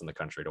everyone else in the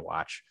country to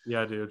watch.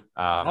 Yeah, dude.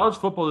 College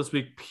football this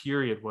week,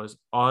 period, was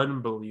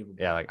unbelievable.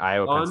 Yeah, like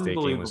Iowa Penn State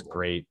game was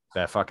great.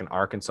 That fucking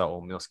Arkansas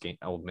Ole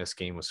Miss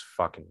game was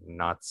fucking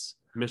nuts.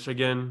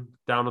 Michigan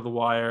down to the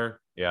wire.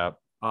 Yeah.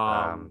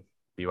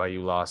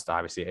 BYU lost,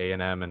 obviously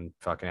A&M and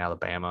fucking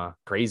Alabama.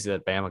 Crazy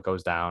that Bama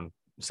goes down.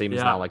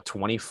 Saban's now like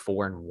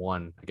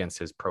 24-1 against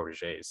his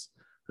proteges.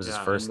 It was his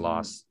first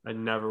loss. I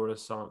never would have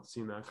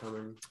seen that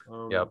coming.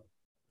 Yep.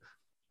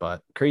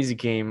 But crazy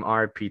game,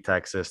 RP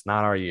Texas,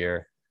 not our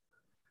year.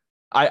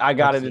 I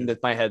got it into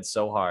my head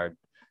so hard.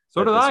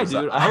 So did I,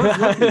 dude. I was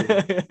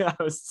with you.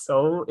 I was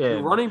so in.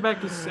 Your running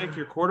back is sick.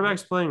 Your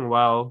quarterback's playing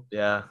well.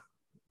 Yeah.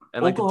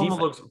 And like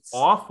Oklahoma looks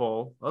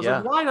awful. I was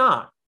like, why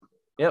not?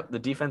 Yep, the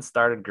defense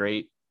started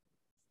great,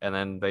 and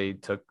then they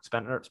took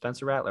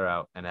Spencer Rattler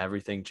out, and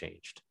everything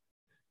changed.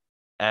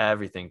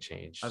 Everything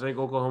changed. I think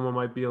Oklahoma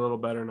might be a little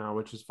better now,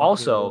 which is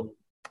also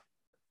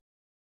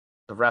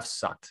the refs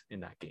sucked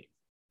in that game.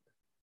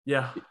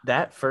 Yeah,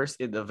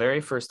 the very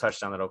first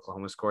touchdown that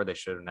Oklahoma scored, they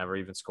should have never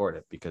even scored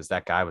it because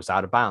that guy was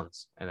out of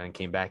bounds and then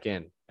came back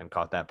in and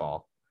caught that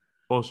ball.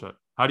 Bullshit.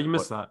 How do you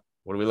miss that?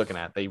 What are we looking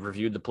at? They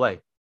reviewed the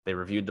play,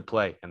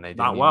 and they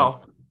didn't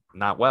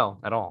not well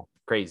at all.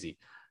 Crazy.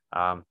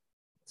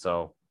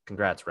 So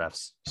congrats,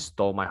 refs. You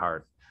stole my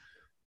heart.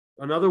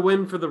 Another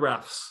win for the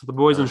refs, the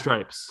boys in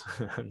stripes.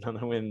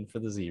 Another win for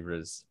the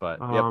Zebras. But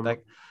that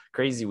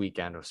crazy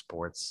weekend of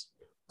sports.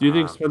 Do you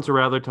think Spencer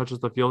Rattler touches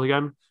the field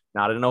again?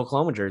 Not in an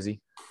Oklahoma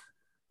jersey.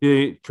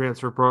 He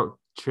transfer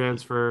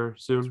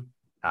soon?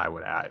 I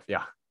would have,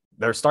 yeah.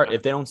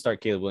 If they don't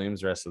start Caleb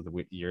Williams the rest of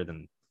the year,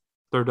 then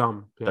they're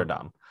dumb. Yeah. They're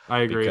dumb.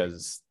 I agree.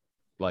 Because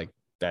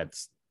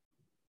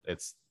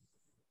it's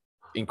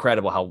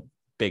incredible how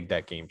big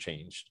that game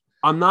changed.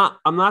 I'm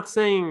not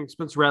saying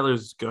Spencer Rattler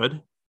is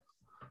good,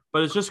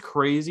 but it's just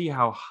crazy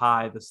how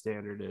high the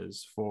standard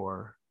is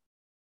for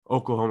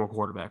Oklahoma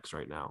quarterbacks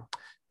right now.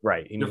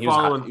 Right. He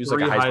was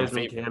like a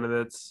Heisman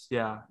candidates.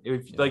 Yeah.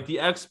 Like the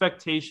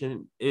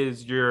expectation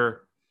is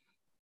you're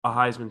a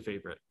Heisman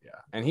favorite. Yeah.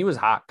 And he was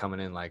hot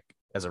coming in like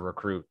as a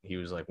recruit. He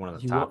was like one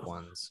of the top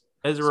ones.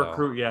 As a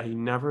recruit, yeah, he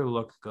never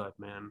looked good,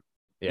 man.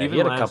 Yeah, even he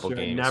had a couple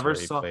games where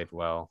he played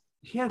well.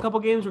 He had a couple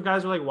games where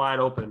guys were like wide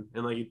open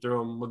and like he threw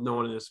them with no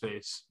one in his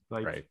face.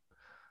 Like, right.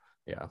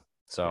 Yeah.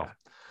 So yeah.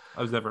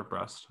 I was never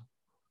impressed.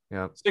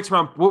 Yeah. 6th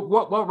round.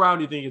 What round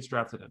do you think he gets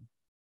drafted in?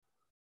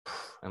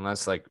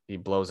 Unless like he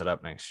blows it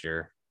up next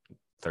year,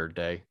 3rd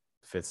day,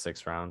 5th,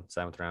 6th round,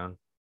 7th round,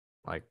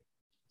 like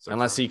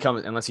unless he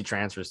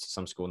transfers to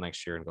some school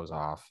next year and goes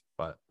off.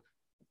 But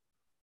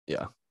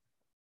yeah,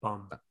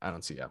 bum. I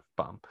don't see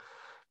bum.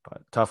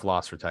 But tough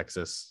loss for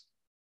Texas.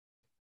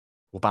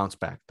 We'll bounce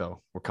back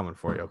though. We're coming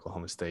for you,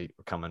 Oklahoma State.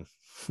 We're coming.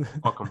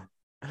 Welcome.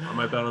 I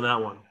might bet on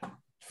that one.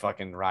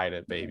 Fucking ride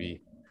it,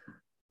 baby.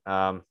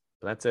 But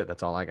that's it.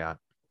 That's all I got.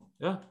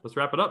 Yeah, let's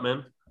wrap it up,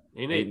 man.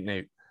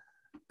 8-8.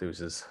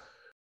 Deuces.